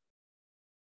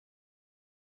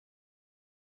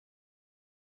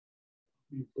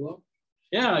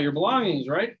 Yeah, your belongings,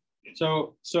 right?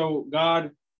 So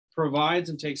God provides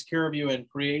and takes care of you and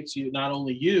creates you, not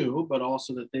only you, but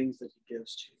also the things that he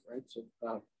gives to you, right?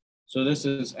 So this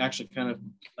is actually kind of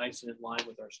nice and in line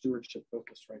with our stewardship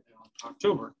focus right now in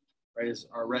October, right? Is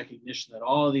our recognition that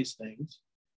all of these things,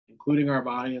 including our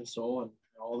body and soul and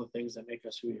all the things that make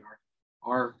us who we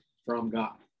are from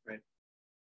God, right?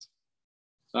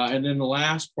 And then the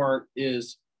last part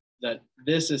is that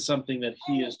this is something that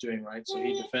he is doing, right? So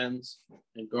he defends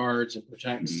and guards and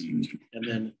protects. And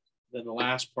then the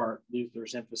last part,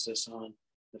 Luther's emphasis on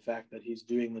the fact that he's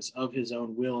doing this of his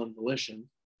own will and volition,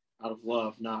 out of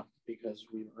love, not because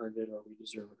we've earned it or we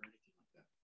deserve it or anything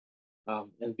like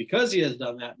that. And because he has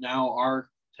done that, now our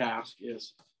task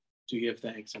is to give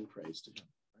thanks and praise to him.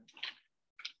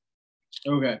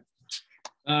 Okay.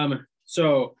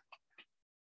 So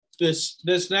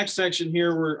this next section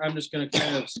here, I'm just going to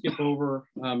kind of skip over,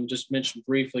 just mention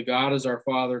briefly, God is our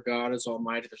Father, God is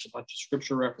Almighty. There's a bunch of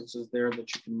scripture references there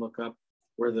that you can look up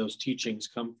where those teachings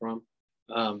come from.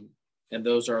 And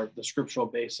those are the scriptural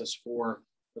basis for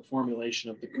the formulation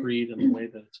of the creed and the way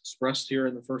that it's expressed here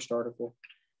in the first article.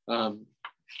 We're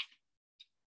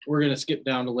going to skip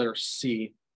down to letter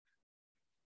C.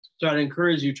 So I'd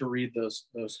encourage you to read those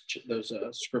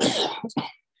scriptures.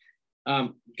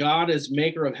 God is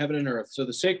maker of heaven and earth. So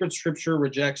the sacred scripture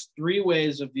rejects three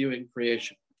ways of viewing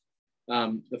creation.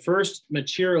 The first,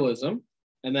 materialism,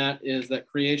 and that is that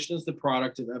creation is the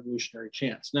product of evolutionary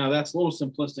chance. Now that's a little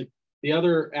simplistic. The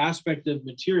other aspect of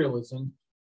materialism,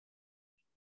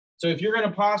 so if you're going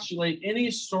to postulate any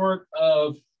sort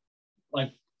of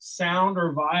like sound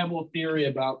or viable theory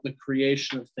about the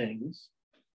creation of things,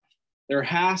 there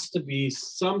has to be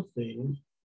something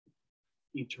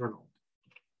eternal.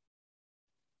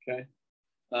 Okay.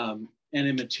 And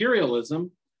in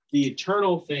materialism, the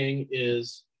eternal thing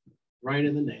is right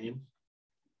in the name.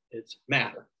 It's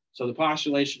matter. So the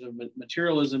postulation of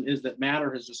materialism is that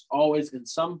matter has just always in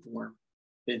some form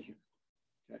been here.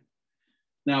 Okay.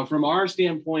 Now, from our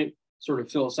standpoint, sort of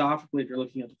philosophically, if you're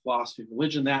looking at the philosophy of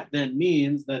religion, that then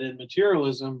means that in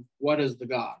materialism, what is the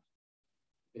God?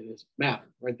 It is matter,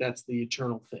 right? That's the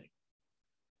eternal thing.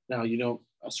 Now, you don't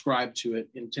ascribe to it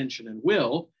intention and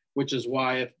will, which is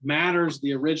why if matter's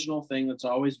the original thing that's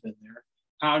always been there,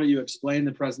 how do you explain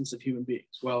the presence of human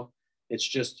beings? Well, it's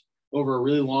just over a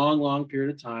really long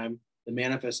period of time, the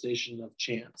manifestation of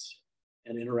chance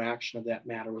and interaction of that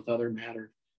matter with other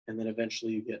matter, and then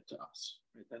eventually you get to us.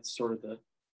 Right? That's sort of the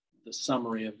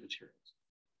summary of materials.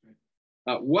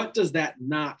 Right? What does that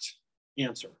not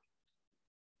answer?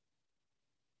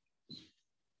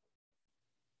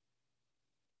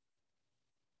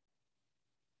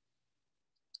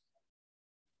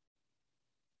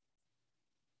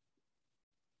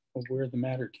 Of where the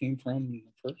matter came from in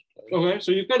the first place. Okay,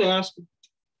 so you could ask,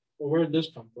 well, where did this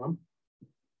come from?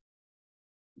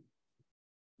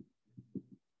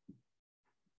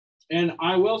 And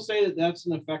I will say that that's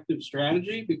an effective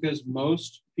strategy because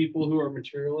most people who are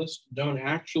materialists don't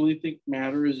actually think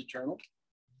matter is eternal.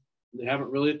 They haven't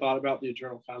really thought about the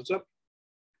eternal concept.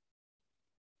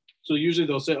 So usually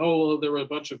they'll say, oh, well, there were a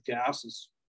bunch of gases.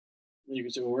 And you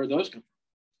can say, well, where did those come from?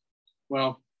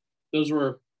 Well, those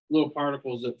were little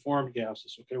particles that formed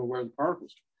gases. Okay, well, where are the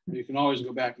particles? You can always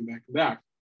go back and back and back.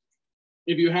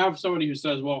 If you have somebody who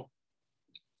says, well,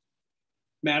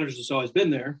 matter's just always been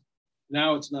there,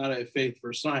 now it's not a faith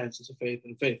for science, it's a faith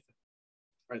in faith.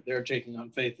 Right? They're taking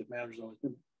on faith that matter's always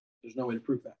been there. There's no way to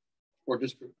prove that or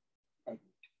disprove it. Right?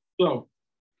 So,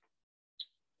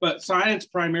 but science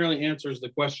primarily answers the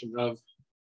question of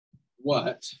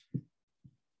what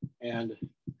and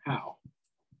how.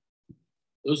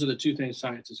 Those are the two things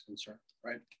science is concerned,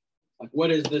 right? Like, what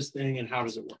is this thing and how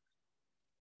does it work?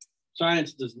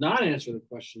 Science does not answer the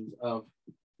questions of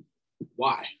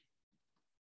why.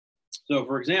 So,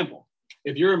 for example,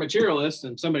 if you're a materialist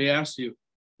and somebody asks you,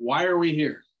 why are we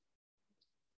here?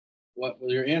 What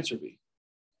will your answer be?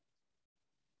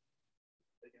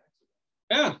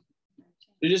 Yeah,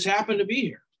 they just happen to be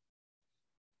here,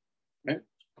 right?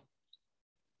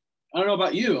 I don't know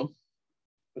about you,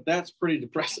 but that's pretty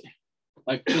depressing.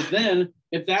 Like, because then,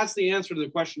 if that's the answer to the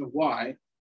question of why,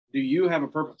 do you have a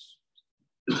purpose?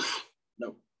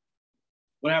 No.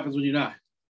 What happens when you die?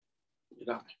 You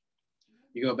die.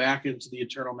 You go back into the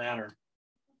eternal matter.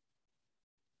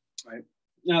 Right?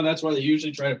 Now, that's why they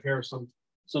usually try to pair some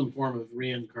form of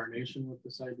reincarnation with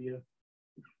this idea.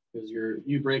 Because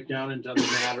you break down into other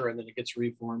matter and then it gets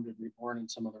reformed and reborn in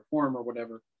some other form or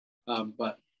whatever.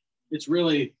 But it's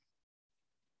really,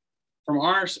 from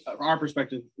our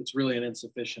perspective, it's really an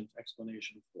insufficient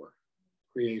explanation for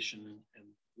creation and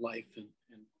life and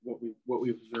what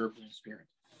we've observed and experienced.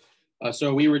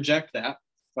 So we reject that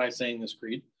by saying this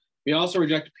creed. We also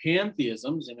reject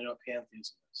pantheism. Does anybody know what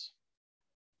pantheism is?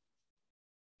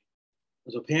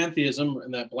 So pantheism,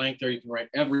 in that blank there, you can write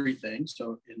everything.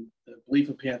 So in the belief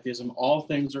of pantheism, all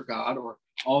things are God, or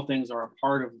all things are a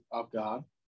part of God.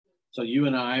 So you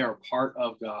and I are part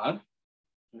of God.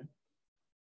 Okay.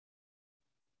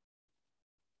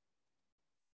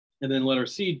 And then letter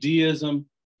C, deism.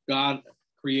 God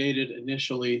created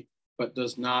initially, but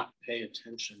does not pay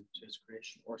attention to his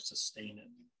creation or sustain it.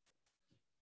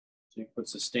 So you put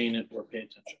sustain it or pay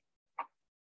attention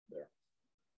there.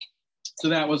 So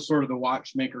that was sort of the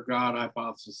watchmaker God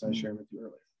hypothesis I shared with you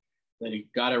earlier. That he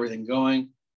got everything going,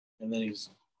 and then he's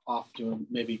off doing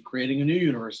maybe creating a new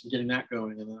universe and getting that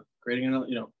going, and then creating another,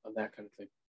 that kind of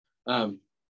thing.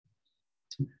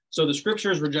 So the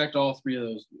scriptures reject all three of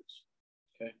those views,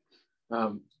 okay?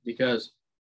 Because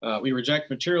we reject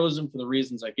materialism for the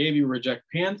reasons I gave you. We reject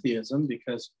pantheism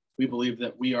because we believe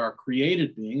that we are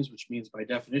created beings, which means by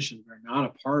definition we're not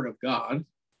a part of God.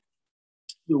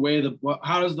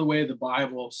 How does the way the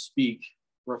Bible speak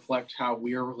reflect how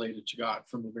we are related to God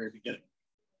from the very beginning.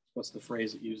 What's the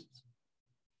phrase it uses?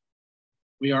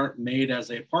 We aren't made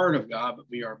as a part of God, but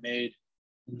we are made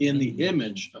in the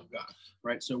image of God,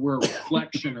 right? So we're a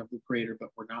reflection of the Creator, but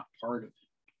we're not part of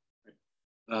Him.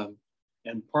 Right?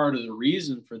 And part of the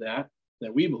reason for that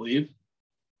we believe,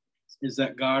 is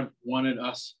that God wanted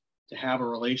us to have a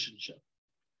relationship.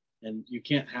 And you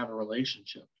can't have a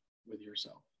relationship with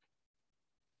yourself.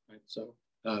 Right? So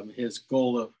his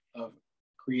goal of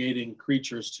creating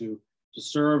creatures to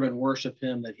serve and worship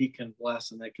him, that he can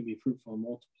bless and that can be fruitful and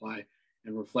multiply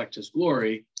and reflect his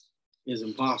glory, is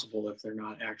impossible if they're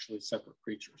not actually separate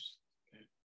creatures. Okay?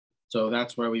 So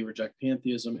that's why we reject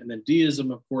pantheism. And then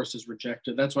deism, of course, is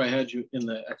rejected. That's why I had you in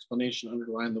the explanation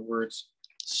underline the words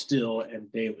still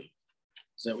and daily,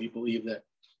 is that we believe that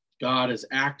God is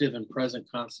active and present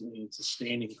constantly in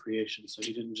sustaining creation. So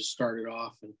he didn't just start it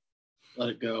off and let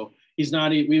it go. He's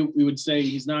not, we would say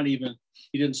he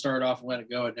didn't start off and let it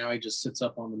go, and now he just sits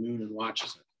up on the moon and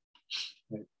watches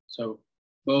it. Right? So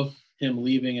both him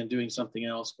leaving and doing something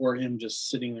else, or him just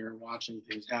sitting there and watching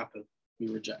things happen, we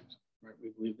reject. Right?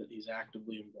 We believe that he's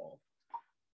actively involved.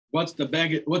 What's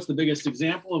the biggest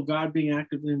example of God being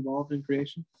actively involved in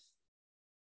creation?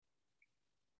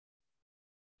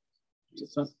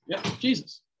 Yeah,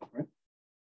 Jesus. Right?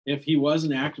 If he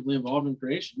wasn't actively involved in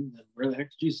creation, then where the heck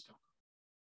did Jesus come from?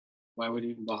 Why would he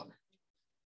even bother?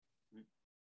 Right?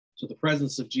 So the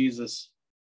presence of Jesus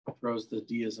throws the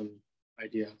deism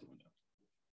idea out the window.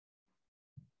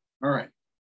 All right.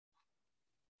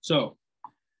 So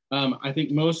I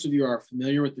think most of you are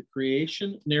familiar with the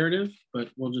creation narrative, but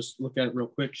we'll just look at it real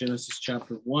quick. Genesis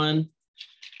chapter 1.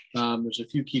 There's a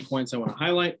few key points I want to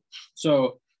highlight.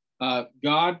 So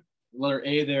God, letter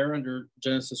A there under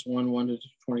Genesis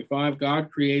 1:1-25, God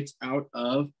creates out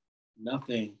of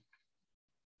nothing.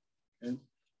 Okay?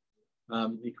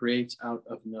 He creates out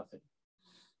of nothing.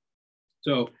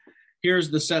 So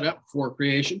here's the setup for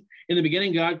creation. In the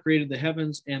beginning, God created the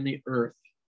heavens and the earth.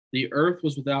 The earth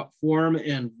was without form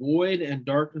and void, and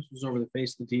darkness was over the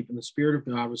face of the deep, and the Spirit of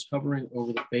God was hovering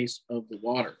over the face of the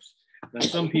waters. Now,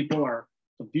 some people are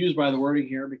confused by the wording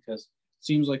here because it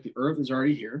seems like the earth is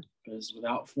already here, because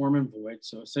without form and void.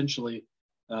 So essentially,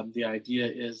 the idea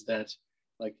is that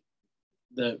like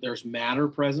there's matter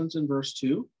present in verse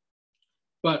 2,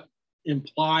 but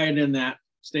implied in that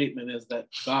statement is that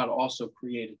God also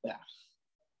created that.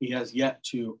 He has yet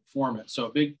to form it. So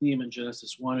a big theme in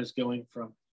Genesis 1 is going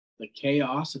from the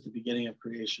chaos at the beginning of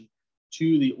creation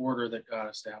to the order that God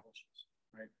establishes,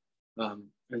 right?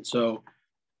 And so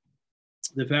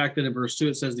the fact that in verse 2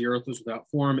 it says the earth was without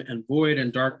form and void,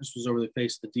 and darkness was over the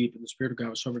face of the deep, and the Spirit of God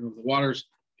was hovering over the waters.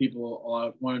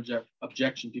 One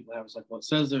objection people have is like, well, it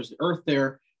says there's the earth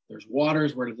there, there's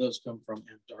waters, where did those come from?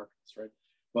 And darkness, right?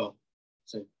 Well,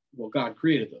 God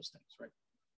created those things, right?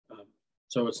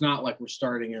 So it's not like we're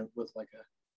starting with like a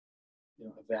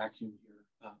vacuum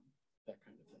here, that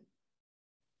kind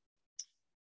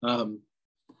of thing.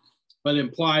 But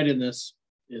implied in this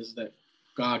is that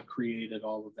God created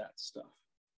all of that stuff.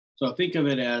 So think of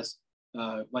it as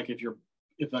like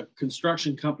if a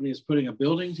construction company is putting a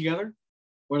building together,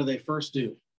 what do they first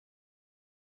do?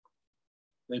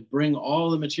 They bring all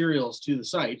the materials to the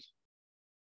site,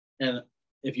 and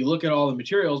if you look at all the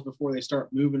materials before they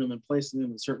start moving them and placing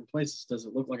them in certain places, does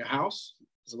it look like a house?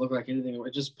 Does it look like anything?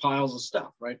 It just piles of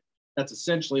stuff, right? That's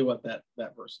essentially what that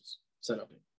verse is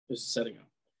setting up.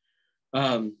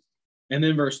 And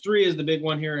then verse 3 is the big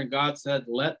one here. And God said,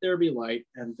 let there be light,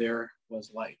 and there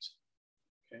was light.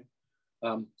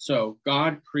 Okay. So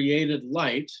God created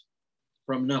light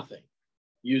from nothing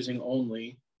using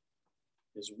only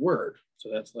his word. So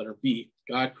that's letter B.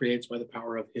 God creates by the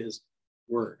power of his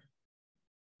word.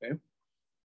 Okay.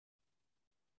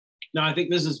 Now, I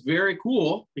think this is very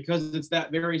cool because it's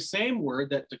that very same word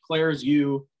that declares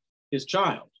you his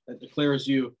child, that declares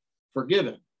you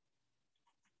forgiven.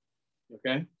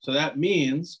 Okay, so that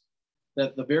means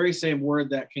that the very same word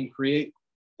that can create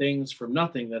things from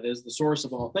nothing, that is the source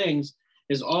of all things,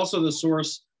 is also the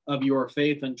source of your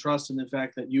faith and trust in the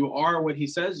fact that you are what he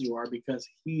says you are, because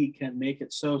he can make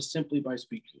it so simply by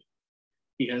speaking.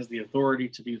 He has the authority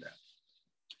to do that.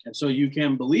 And so you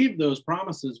can believe those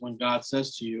promises when God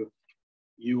says to you,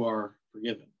 you are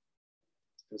forgiven,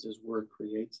 because his word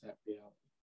creates that reality.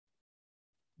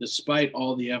 Despite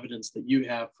all the evidence that you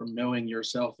have from knowing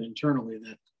yourself internally,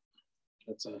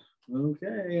 that's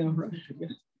okay, all right, I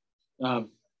guess.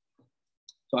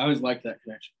 So I always like that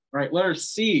connection. All right, letter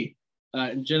C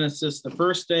in Genesis, the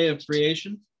first day of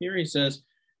creation. Here he says,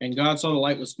 and God saw the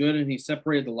light was good, and he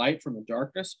separated the light from the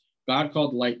darkness. God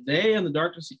called the light day, and the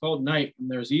darkness he called night. And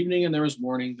there was evening and there was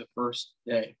morning the first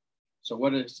day. So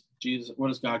what does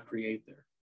God create there?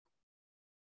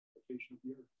 Location of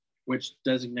the earth. Which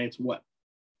designates what?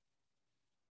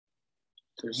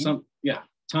 There's Time. some, yeah,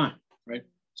 time, right?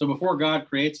 So before God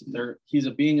creates it, he's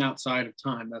a being outside of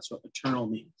time. That's what eternal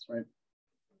means, right?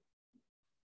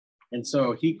 And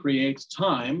so he creates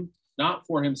time, not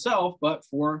for himself, but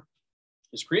for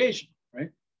his creation,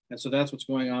 right? And so that's what's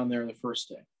going on there the first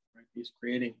day, right? He's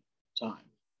creating time.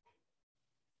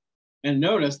 And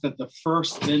notice that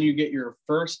then you get your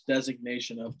first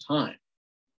designation of time.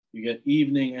 You get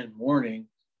evening and morning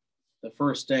the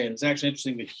first day. And it's actually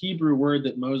interesting, the Hebrew word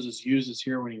that Moses uses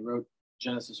here when he wrote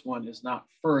Genesis 1 is not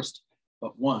first,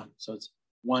 but one. So it's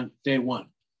day one.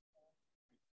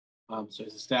 So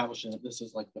he's establishing that this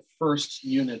is like the first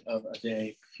unit of a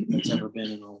day that's ever been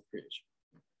in all of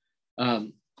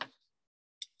creation.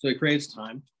 So he creates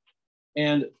time.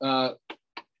 And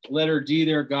letter D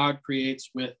there, God creates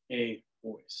with a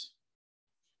voice.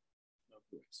 No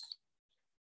voice.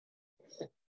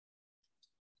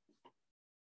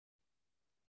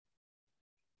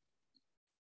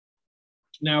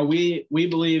 Now we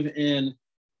believe in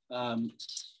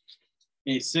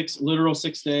a literal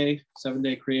 6 day, 7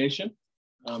 day creation.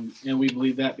 And we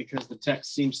believe that because the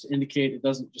text seems to indicate, it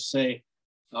doesn't just say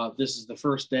this is the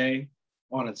first day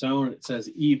on its own. It says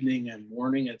evening and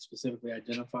morning. It specifically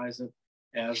identifies it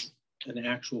as an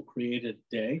actual created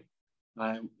day.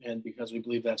 And because we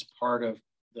believe that's part of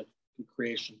the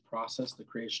creation process, the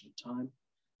creation of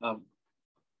time.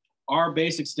 Our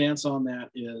basic stance on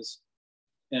that is,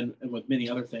 and with many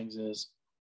other things, is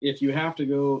if you have to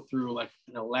go through like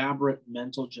an elaborate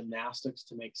mental gymnastics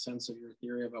to make sense of your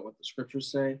theory about what the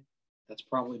scriptures say, that's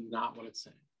probably not what it's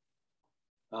saying.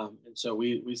 And so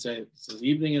we say it says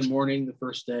evening and morning, the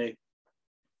first day.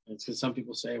 And it's because some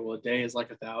people say, well, a day is like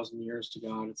 1,000 years to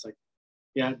God. It's like,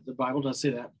 yeah, the Bible does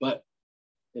say that, but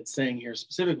it's saying here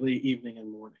specifically evening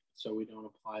and morning. So we don't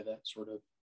apply that sort of,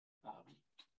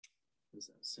 is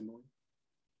that similar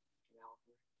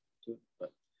to it?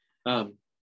 But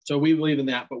so we believe in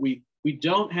that, but we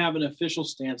don't have an official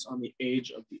stance on the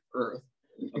age of the earth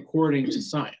according to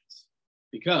science,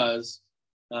 because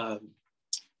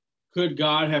could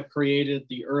God have created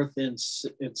the earth in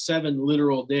 7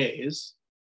 literal days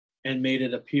and made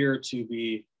it appear to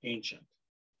be ancient?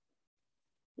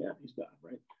 Yeah, he's God,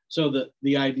 right? So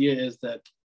the idea is that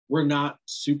we're not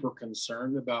super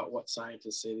concerned about what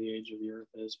scientists say the age of the earth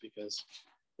is, because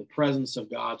the presence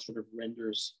of God sort of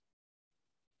renders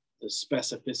the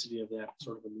specificity of that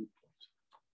sort of a moot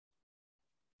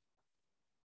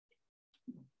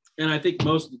point. And I think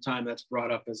most of the time that's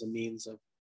brought up as a means of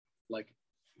like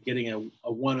getting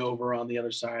a one over on the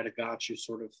other side, a got you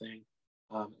sort of thing.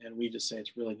 And we just say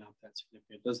it's really not that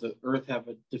significant. Does the earth have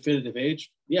a definitive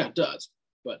age? Yeah, it does.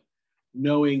 But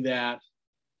knowing that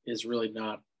is really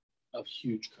not of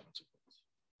huge consequence.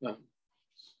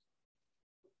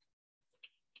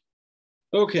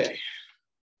 Okay.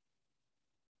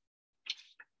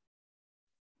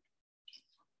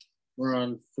 We're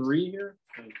on 3 here.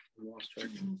 I lost track.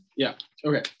 Yeah.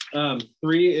 Okay.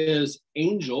 3 is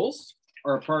angels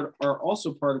are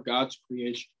also part of God's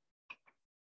creation,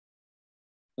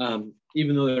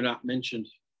 even though they're not mentioned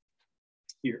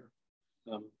here.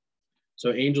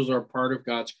 So angels are part of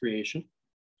God's creation,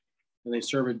 and they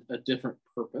serve a different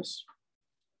purpose.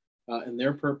 And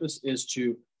their purpose is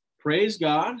to praise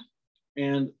God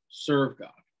and serve God.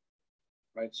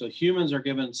 Right. So humans are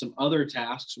given some other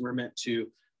tasks. We're meant to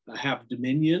have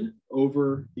dominion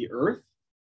over the earth.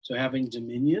 So having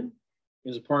dominion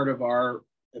is a part of our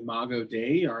imago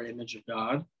Dei, our image of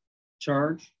God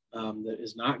charge, that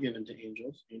is not given to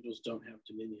angels. Angels don't have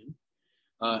dominion.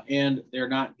 And they're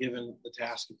not given the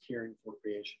task of caring for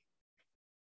creation.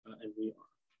 And we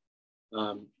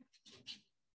are.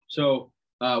 So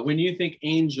when you think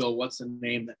angel, what's the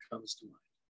name that comes to mind?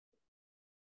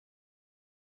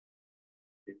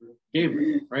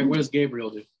 Gabriel, right? What does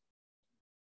Gabriel do?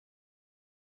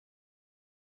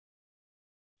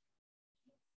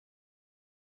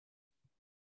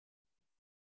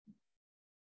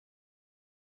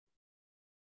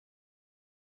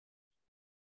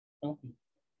 Oh,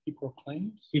 he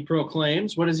proclaims He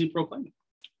proclaims. What does he proclaim?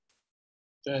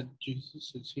 that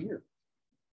Jesus is here.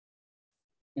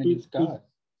 And he's God.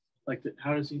 Like,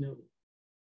 how does he know?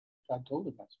 God told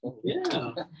him, I suppose.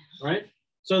 Yeah, right?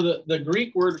 So the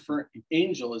Greek word for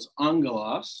angel is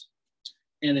angelos,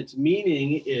 and its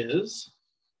meaning is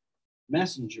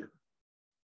messenger.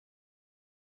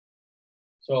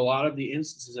 So a lot of the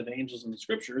instances of angels in the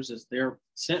scriptures is they're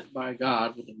sent by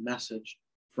God with a message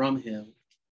from him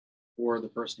for the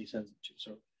person he sends it to.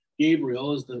 So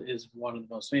Gabriel is one of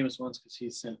the most famous ones because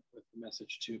he's sent with the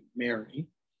message to Mary.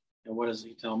 And what does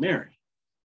he tell Mary?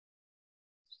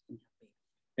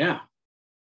 Yeah.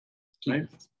 Right.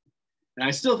 And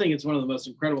I still think it's one of the most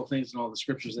incredible things in all the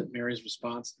scriptures that Mary's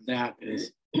response to that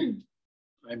is,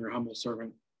 I'm your humble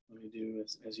servant. Let me do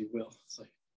as you will. It's like,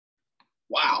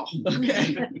 wow.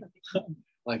 Okay.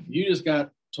 Like you just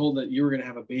got told that you were going to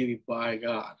have a baby by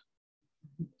God.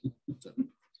 So,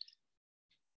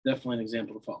 definitely an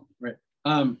example to follow. Right.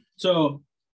 I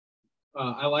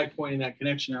like pointing that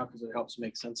connection out because it helps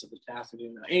make sense of the task.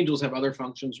 Angels have other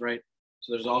functions, right?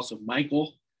 So there's also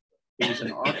Michael, who's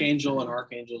an archangel, and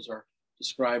archangels are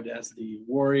described as the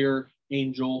warrior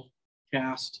angel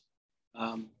caste.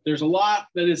 There's a lot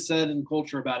that is said in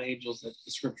culture about angels that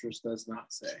the scriptures does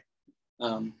not say.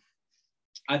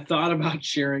 I thought about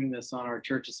sharing this on our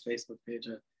church's Facebook page.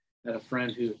 I had a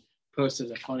friend who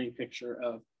posted a funny picture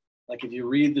of, like, if you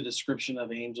read the description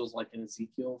of angels, like in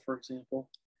Ezekiel, for example,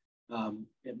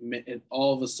 it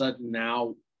all of a sudden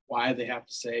now why they have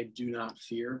to say do not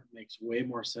fear makes way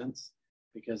more sense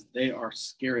because they are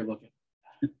scary looking.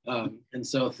 And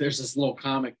so there's this little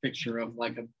comic picture of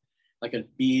like a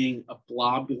being, a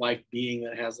blob-like being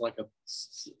that has like a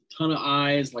ton of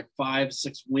eyes, like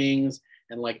 5-6 wings,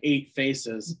 and like 8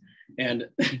 faces. And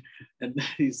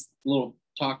these little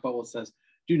talk bubble says,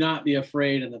 "Do not be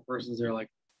afraid." And the person's there like,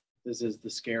 "This is the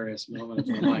scariest moment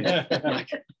of my life."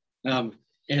 Like,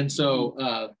 and so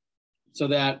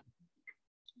that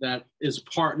is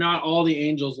part. Not all the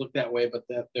angels look that way, but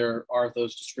that there are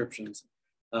those descriptions.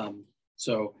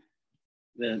 So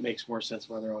then it makes more sense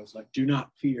why they're always like, "Do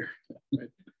not fear," right?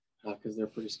 Because they're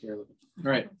pretty scary looking.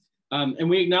 All right. And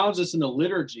we acknowledge this in the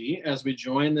liturgy as we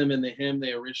join them in the hymn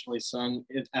they originally sung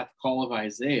at the call of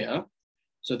Isaiah.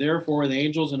 So therefore, the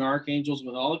angels and archangels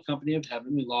with all the company of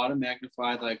heaven, we laud and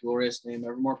magnify thy glorious name,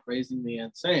 evermore praising thee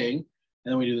and saying,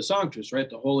 and then we do the songstress, right?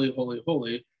 The holy, holy,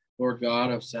 holy Lord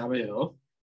God of Sabaoth.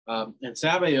 And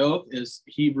Sabaoth is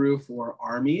Hebrew for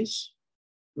armies,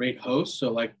 great hosts.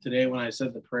 So like today when I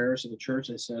said the prayers of the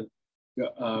church, I said,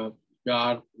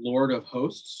 God, Lord of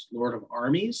hosts, Lord of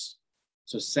armies.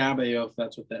 So Sabaoth,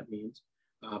 that's what that means,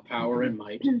 power and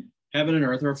might. Heaven and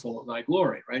earth are full of thy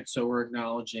glory, right? So we're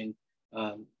acknowledging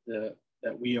that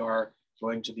we are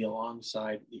going to be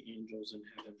alongside the angels in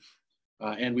heaven.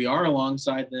 And we are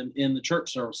alongside them in the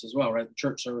church service as well, right? The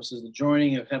church service is the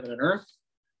joining of heaven and earth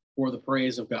for the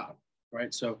praise of God,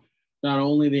 right? So not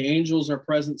only the angels are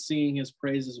present singing his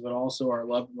praises, but also our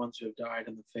loved ones who have died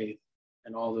in the faith,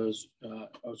 and all those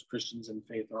Christians in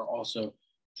faith are also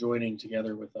joining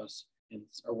together with us,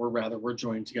 we're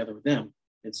joining together with them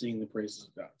in singing the praises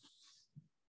of God.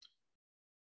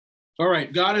 All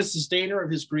right, God is sustainer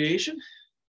of his creation.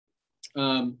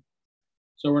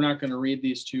 So we're not going to read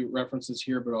these 2 references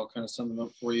here, but I'll kind of sum them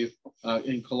up for you.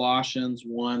 In Colossians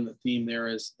 1, the theme there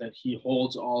is that he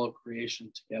holds all of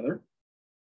creation together.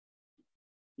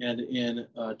 And in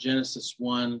Genesis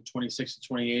 1, 26 to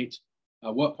 28,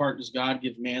 what part does God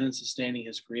give man in sustaining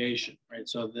his creation, right?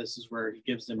 So this is where he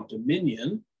gives them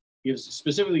dominion.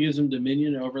 Specifically gives them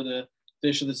dominion over the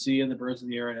fish of the sea and the birds of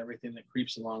the air and everything that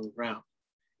creeps along the ground.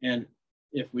 And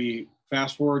if we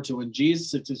fast forward to when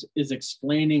Jesus is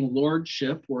explaining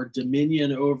lordship or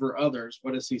dominion over others,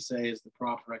 what does he say is the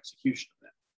proper execution of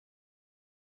that?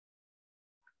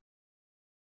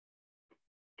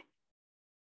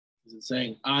 Is it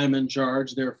saying, I'm in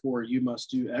charge, therefore you must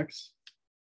do X?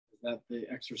 Is that the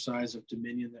exercise of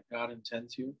dominion that God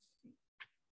intends here?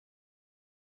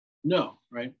 No,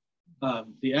 right?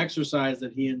 The exercise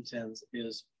that he intends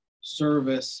is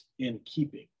service in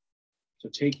keeping. So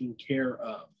taking care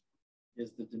of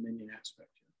is the dominion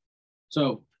aspect here.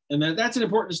 So, and that's an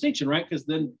important distinction, right? Because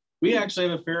then we actually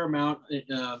have a fair amount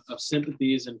of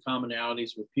sympathies and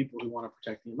commonalities with people who want to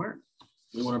protect the environment.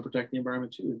 We want to protect the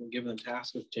environment too. We've been given the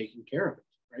task of taking care of it,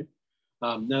 right?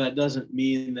 Now that doesn't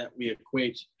mean that we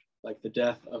equate like the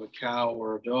death of a cow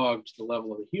or a dog to the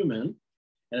level of a human.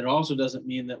 And it also doesn't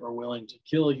mean that we're willing to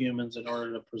kill humans in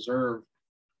order to preserve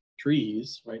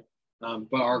trees, right?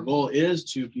 But our goal is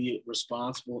to be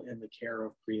responsible in the care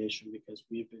of creation because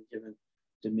we've been given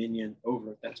dominion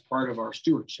over it. That's part of our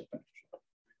stewardship,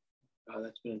 actually.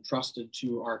 That's been entrusted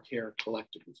to our care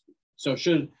collectively. So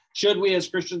should we as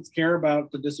Christians care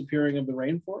about the disappearing of the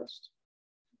rainforest?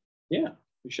 Yeah,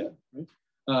 we should, right?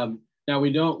 Now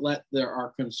we don't let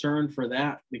our concern for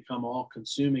that become all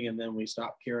consuming and then we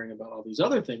stop caring about all these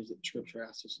other things that the scripture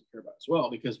asks us to care about as well,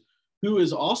 because who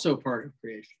is also part of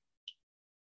creation?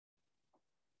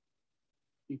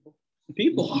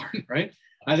 People are, right?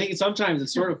 I think sometimes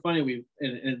it's sort of funny.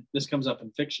 And this comes up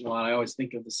in fiction a lot. I always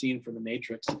think of the scene from The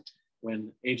Matrix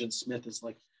when Agent Smith is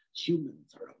like,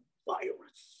 humans are a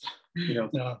virus. you know.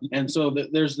 No. And so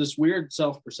there's this weird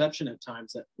self-perception at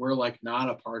times that we're like not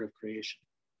a part of creation.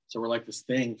 So we're like this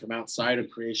thing from outside of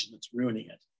creation that's ruining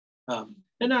it.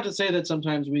 And not to say that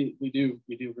sometimes we do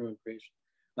ruin creation,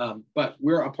 but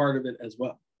we're a part of it as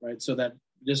well, right? So that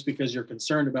just because you're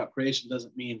concerned about creation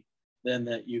doesn't mean then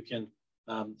that you can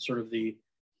sort of the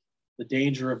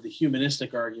danger of the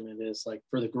humanistic argument is like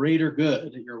for the greater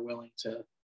good you're willing to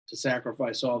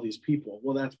sacrifice all these people.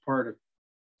 Well, that's part of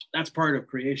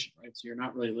creation, right? So you're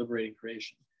not really liberating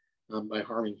creation by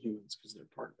harming humans because they're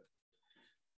part of it.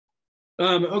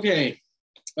 Okay,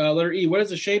 letter E. What is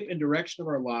the shape and direction of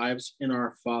our lives in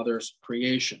our Father's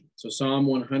creation? So Psalm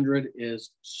 100 is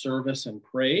service and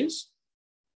praise.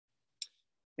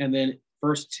 And then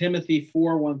 1 Timothy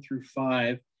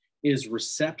 4:1-5 is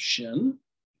reception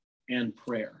and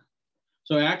prayer.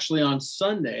 So actually on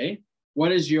Sunday,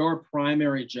 what is your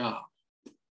primary job?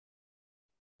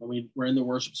 When we're in the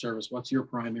worship service, what's your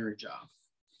primary job?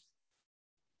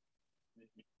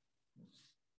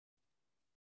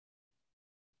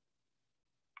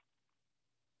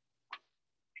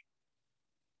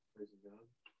 Praising God.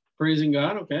 Praising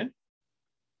God, okay.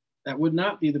 That would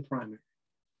not be the primary,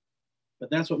 but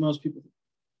that's what most people do.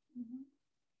 Mhm.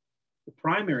 The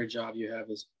primary job you have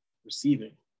is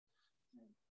receiving.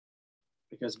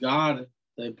 Because God,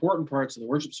 the important parts of the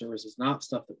worship service is not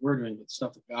stuff that we're doing, but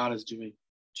stuff that God is doing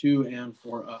to and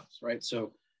for us, right?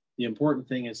 So the important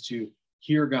thing is to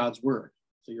hear God's word.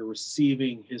 So you're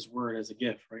receiving his word as a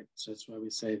gift, right? So that's why we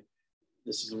say,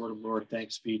 this is the word of the Lord,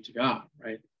 thanks be to God,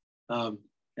 right?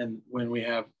 And when we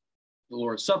have the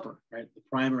Lord's Supper, right? The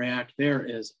primary act there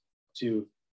is you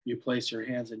place your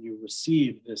hands and you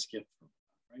receive this gift from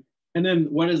God, right? And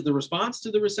then what is the response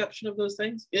to the reception of those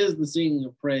things? Is the singing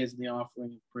of praise and the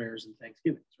offering of prayers and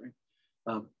thanksgivings, right?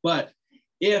 But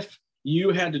if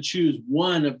you had to choose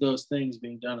one of those things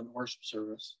being done in the worship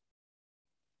service,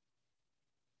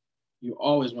 you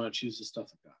always want to choose the stuff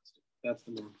that God's doing. That's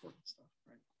the more important stuff,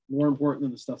 right? More important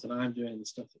than the stuff that I'm doing, the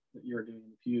stuff that you're doing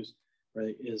in the pews,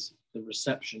 right, is the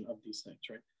reception of these things,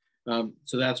 right?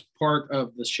 So that's part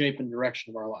of the shape and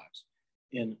direction of our lives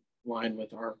in line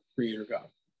with our Creator God.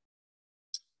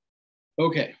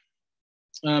 Okay.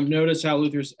 Notice how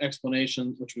Luther's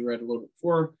explanation, which we read a little bit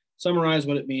before, summarize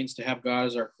what it means to have God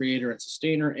as our creator and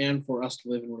sustainer and for us to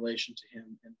live in relation to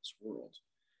him in this world.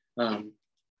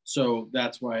 So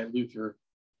that's why Luther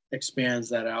expands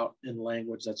that out in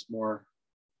language that's more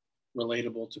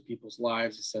relatable to people's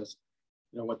lives. He says,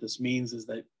 you know, what this means is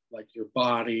that like your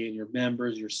body and your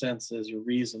members, your senses, your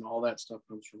reason, all that stuff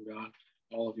comes from God.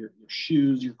 All of your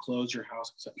shoes, your clothes, your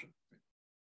house, etc.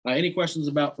 Any questions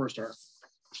about first article?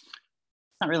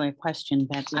 Not really a question,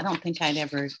 but I don't think I'd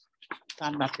ever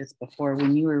thought about this before.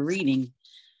 When you were reading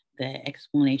the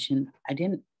explanation, I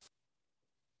didn't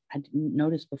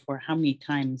notice before how many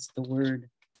times the word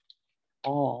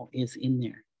all is in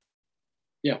there.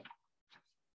 Yeah.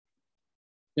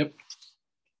 Yep.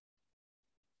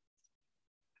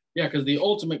 Yeah, because the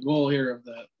ultimate goal here of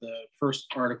the first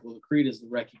article of the Creed is the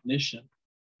recognition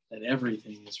that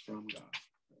everything is from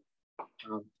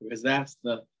God. Because that's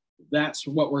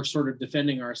what we're sort of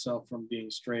defending ourselves from being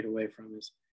strayed away from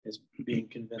is being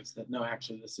convinced that no,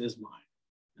 actually this is mine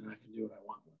and I can do what I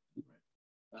want with it.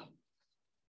 Right?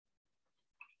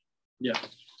 Yeah.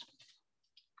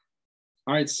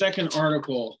 All right, second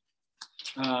article.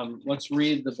 Let's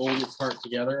read the bolded part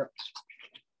together.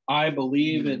 I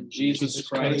believe in Jesus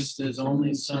Christ, his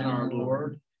only Son, our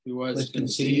Lord, who was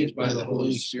conceived by the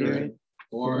Holy Spirit,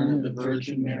 born of the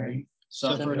Virgin Mary,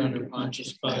 suffered under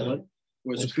Pontius Pilate,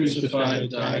 was crucified,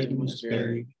 died, and was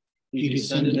buried. He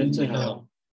descended into hell.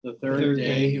 The third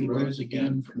day he rose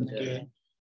again from the dead.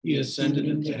 He ascended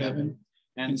into heaven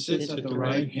and sits at the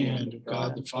right hand of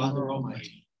God the Father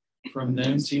Almighty. From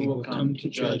thence he will come to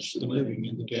judge the living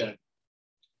and the dead.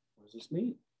 What does this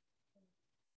mean?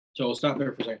 So we'll stop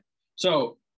there for a second.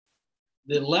 So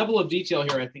the level of detail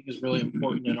here, I think, is really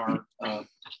important in our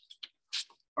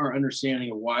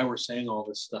understanding of why we're saying all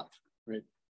this stuff, right?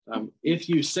 If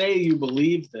you say you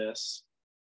believe this,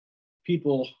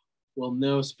 people will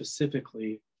know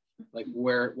specifically like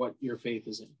what your faith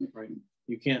is in, right?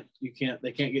 They can't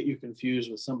get you confused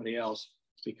with somebody else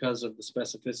because of the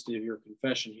specificity of your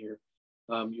confession here.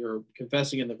 You're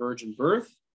confessing in the virgin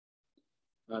birth.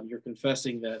 You're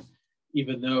confessing that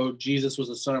even though Jesus was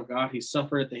the Son of God, he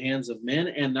suffered at the hands of men,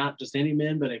 and not just any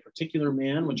men, but a particular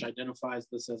man, which identifies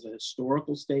this as a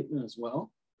historical statement as well,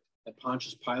 that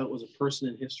Pontius Pilate was a person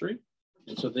in history.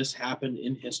 And so this happened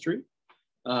in history,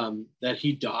 that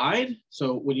he died.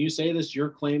 So when you say this, you're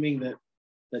claiming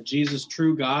that Jesus,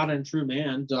 true God and true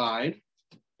man, died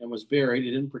and was buried.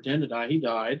 He didn't pretend to die, he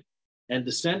died. and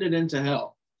descended into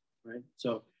hell, right?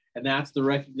 So, and that's the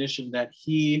recognition that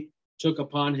he took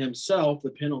upon himself the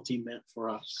penalty meant for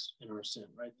us in our sin,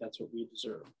 right? That's what we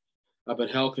deserve. But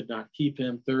hell could not keep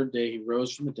him. Third day, he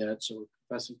rose from the dead. So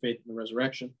confessing faith in the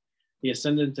resurrection, he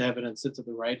ascended into heaven and sits at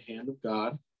the right hand of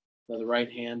God. Now, the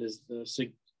right hand is the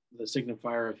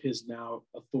signifier of his now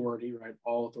authority, right?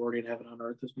 All authority in heaven and on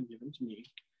earth has been given to me.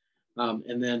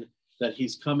 And then that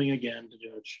he's coming again to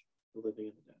judge the living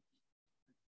and the dead.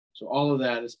 So all of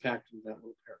that is packed in that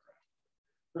little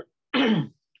paragraph.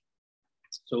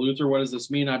 So Luther, what does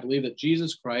this mean? I believe that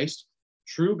Jesus Christ,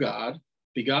 true God,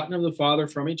 begotten of the Father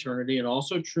from eternity, and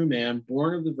also true man,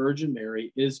 born of the Virgin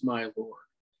Mary, is my Lord,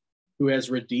 who has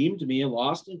redeemed me, a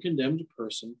lost and condemned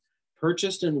person,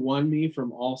 purchased and won me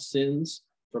from all sins,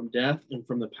 from death, and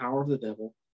from the power of the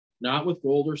devil, not with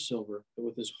gold or silver, but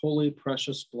with his holy,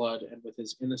 precious blood and with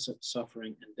his innocent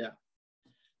suffering and death,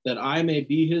 that I may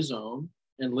be his own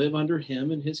and live under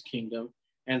him in his kingdom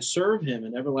and serve him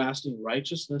in everlasting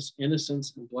righteousness,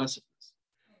 innocence, and blessedness.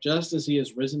 Just as he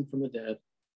has risen from the dead,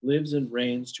 lives and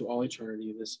reigns to all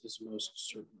eternity, this is most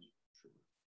certainly true.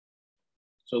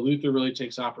 So Luther really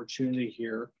takes opportunity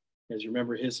here. As you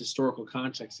remember, his historical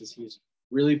context is he's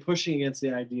really pushing against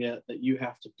the idea that you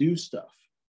have to do stuff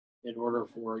in order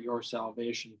for your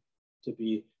salvation to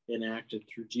be enacted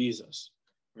through Jesus,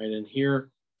 right? And here,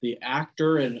 the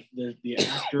actor and the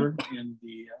actor and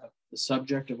the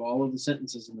subject of all of the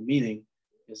sentences in the meaning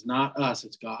is not us,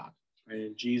 it's God, right?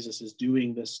 And Jesus is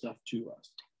doing this stuff to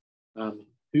us.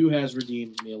 Who has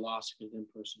redeemed me, a lost and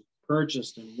condemned person,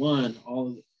 purchased and won? All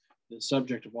of the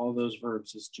subject of all those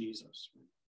verbs is Jesus.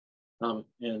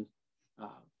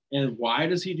 And why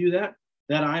does he do that?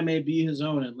 That I may be his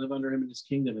own and live under him in his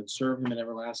kingdom and serve him in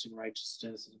everlasting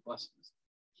righteousness and blessedness.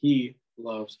 He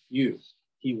loves you.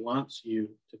 He wants you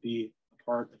to be a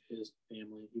part of his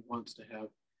family. He wants to have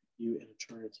you in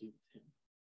eternity with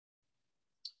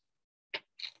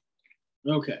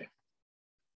him. Okay.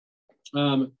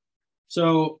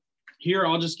 So here,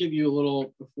 I'll just give you a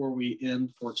little, before we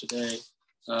end for today,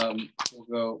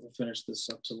 we'll finish this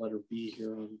up to letter B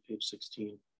here on page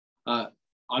 16.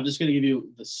 I'm just going to give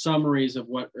you the summaries of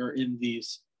what are in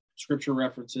these scripture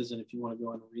references. And if you want to go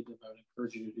on and read them, I would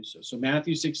encourage you to do so. So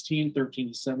Matthew 16, 13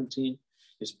 to 17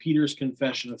 is Peter's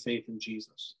confession of faith in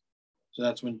Jesus. So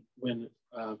that's when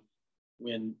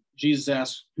Jesus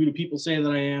asks, who do people say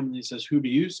that I am? And he says, who do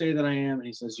you say that I am? And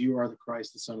he says, you are the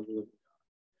Christ, the Son of the living God.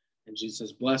 And Jesus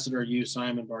says, blessed are you,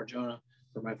 Simon Bar-Jonah,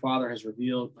 for my Father in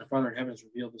heaven has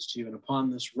revealed this to you. And upon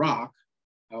this rock,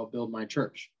 I will build my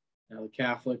church. Now, the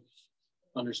Catholic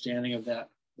understanding of that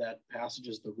passage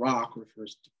is the rock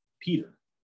refers to Peter.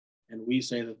 And we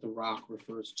say that the rock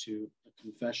refers to a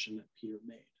confession that Peter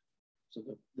made. So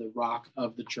the rock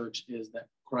of the church is that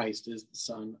Christ is the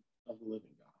Son of the living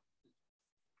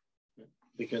God.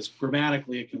 Because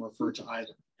grammatically it can refer to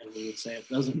either. And we would say it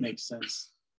doesn't make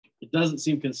sense. It doesn't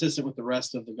seem consistent with the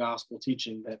rest of the gospel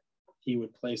teaching that he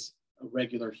would place a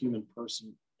regular human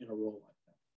person in a role like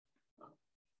that.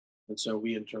 And so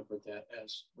we interpret that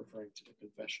as referring to the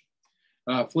confession.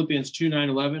 Philippians 2, 9,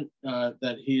 11,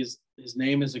 that his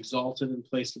name is exalted and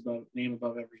placed above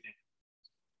every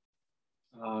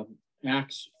name.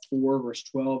 Acts 4, verse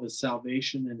 12 is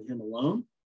salvation in him alone.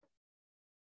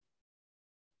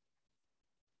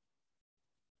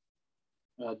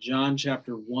 John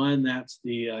chapter 1, that's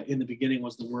in the beginning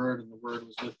was the Word, and the Word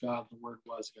was with God, and the Word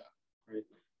was God,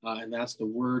 right? And that's the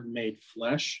Word made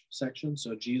flesh section.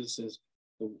 So Jesus is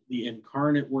the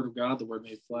incarnate Word of God, the Word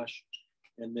made flesh.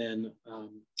 And then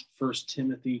 1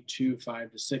 Timothy 2,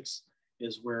 5 to 6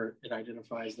 is where it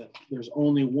identifies that there's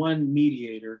only one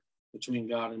mediator between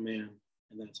God and man,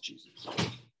 and that's Jesus.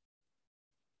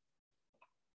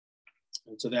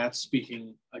 And so that's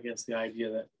speaking against the idea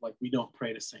that, like, we don't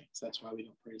pray to saints. That's why we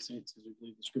don't pray to saints, because we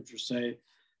believe the scriptures say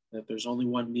that there's only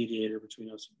one mediator between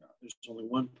us and God. There's only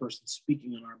one person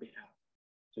speaking on our behalf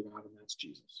to God, and that's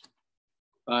Jesus.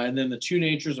 And then the two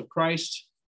natures of Christ,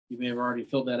 you may have already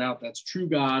filled that out. That's true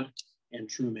God and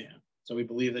true man. So we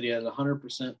believe that he has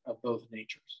 100% of both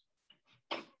natures.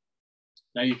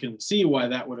 Now you can see why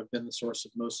that would have been the source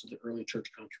of most of the early church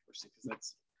controversy, because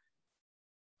that's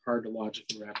hard to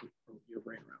logically wrap your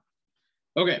brain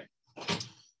around. Okay,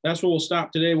 that's where we'll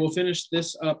stop today. We'll finish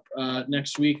this up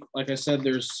next week. Like I said,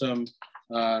 there's some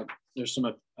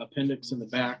appendix in the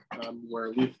back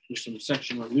where there's some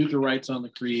section where Luther writes on the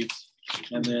creeds,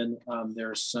 and then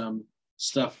there's some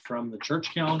stuff from the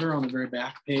church calendar on the very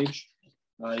back page.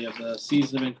 You have the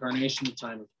season of incarnation, the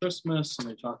time of Christmas, and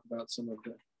they talk about some of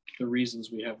the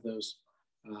reasons we have those.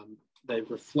 They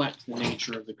reflect the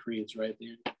nature of the creeds, right?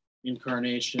 The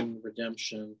incarnation,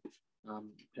 redemption,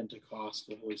 Pentecost,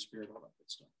 the Holy Spirit, all that good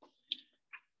stuff.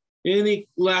 Any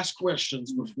last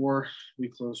questions before we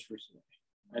close for today?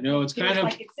 I know it's kind of,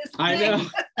 Like it's this I know,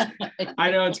 big.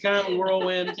 I know it's kind of a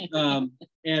whirlwind.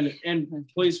 And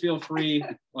please feel free,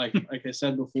 like I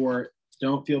said before,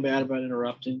 don't feel bad about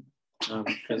interrupting,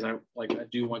 because I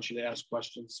do want you to ask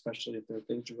questions, especially if there are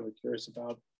things you're really curious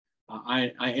about.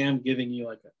 I am giving you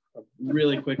like a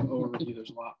really quick overview. There's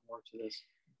a lot more to this.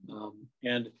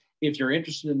 And if you're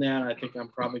interested in that, I think I'm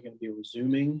probably going to be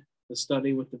resuming the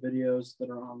study with the videos that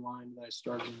are online that I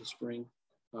started in the spring.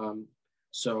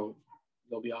 So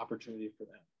there'll be opportunity for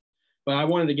that. But I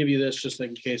wanted to give you this just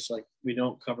in case like we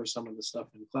don't cover some of the stuff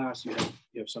in class. You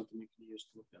have something you can use to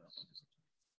look that up.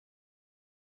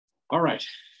 All right,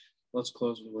 let's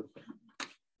close with a word of prayer.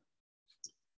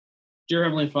 Dear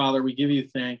Heavenly Father, we give you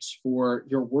thanks for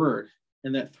your word,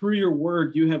 and that through your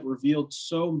word, you have revealed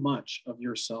so much of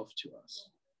yourself to us.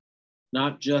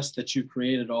 Not just that you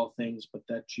created all things, but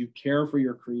that you care for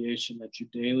your creation, that you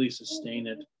daily sustain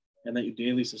it, and that you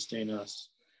daily sustain us,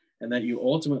 and that you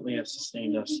ultimately have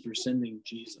sustained us through sending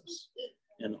Jesus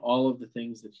and all of the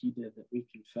things that he did that we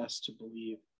confess to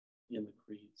believe in the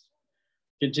creeds.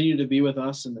 Continue to be with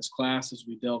us in this class as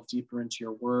we delve deeper into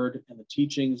your word and the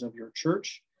teachings of your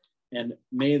church, and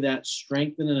may that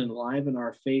strengthen and enliven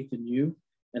our faith in you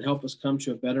and help us come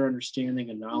to a better understanding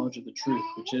and knowledge of the truth,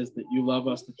 which is that you love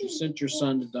us, that you sent your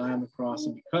son to die on the cross,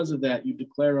 and because of that, you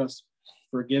declare us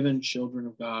forgiven children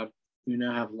of God who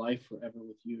now have life forever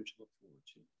with you to look forward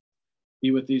to.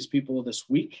 Be with these people this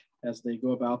week as they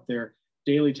go about their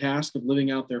daily task of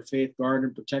living out their faith, guard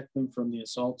and protect them from the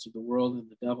assaults of the world and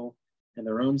the devil and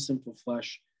their own sinful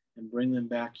flesh, and bring them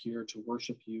back here to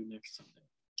worship you next Sunday.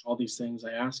 All these things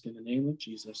I ask in the name of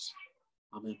Jesus.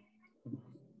 Amen.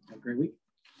 Have a great week.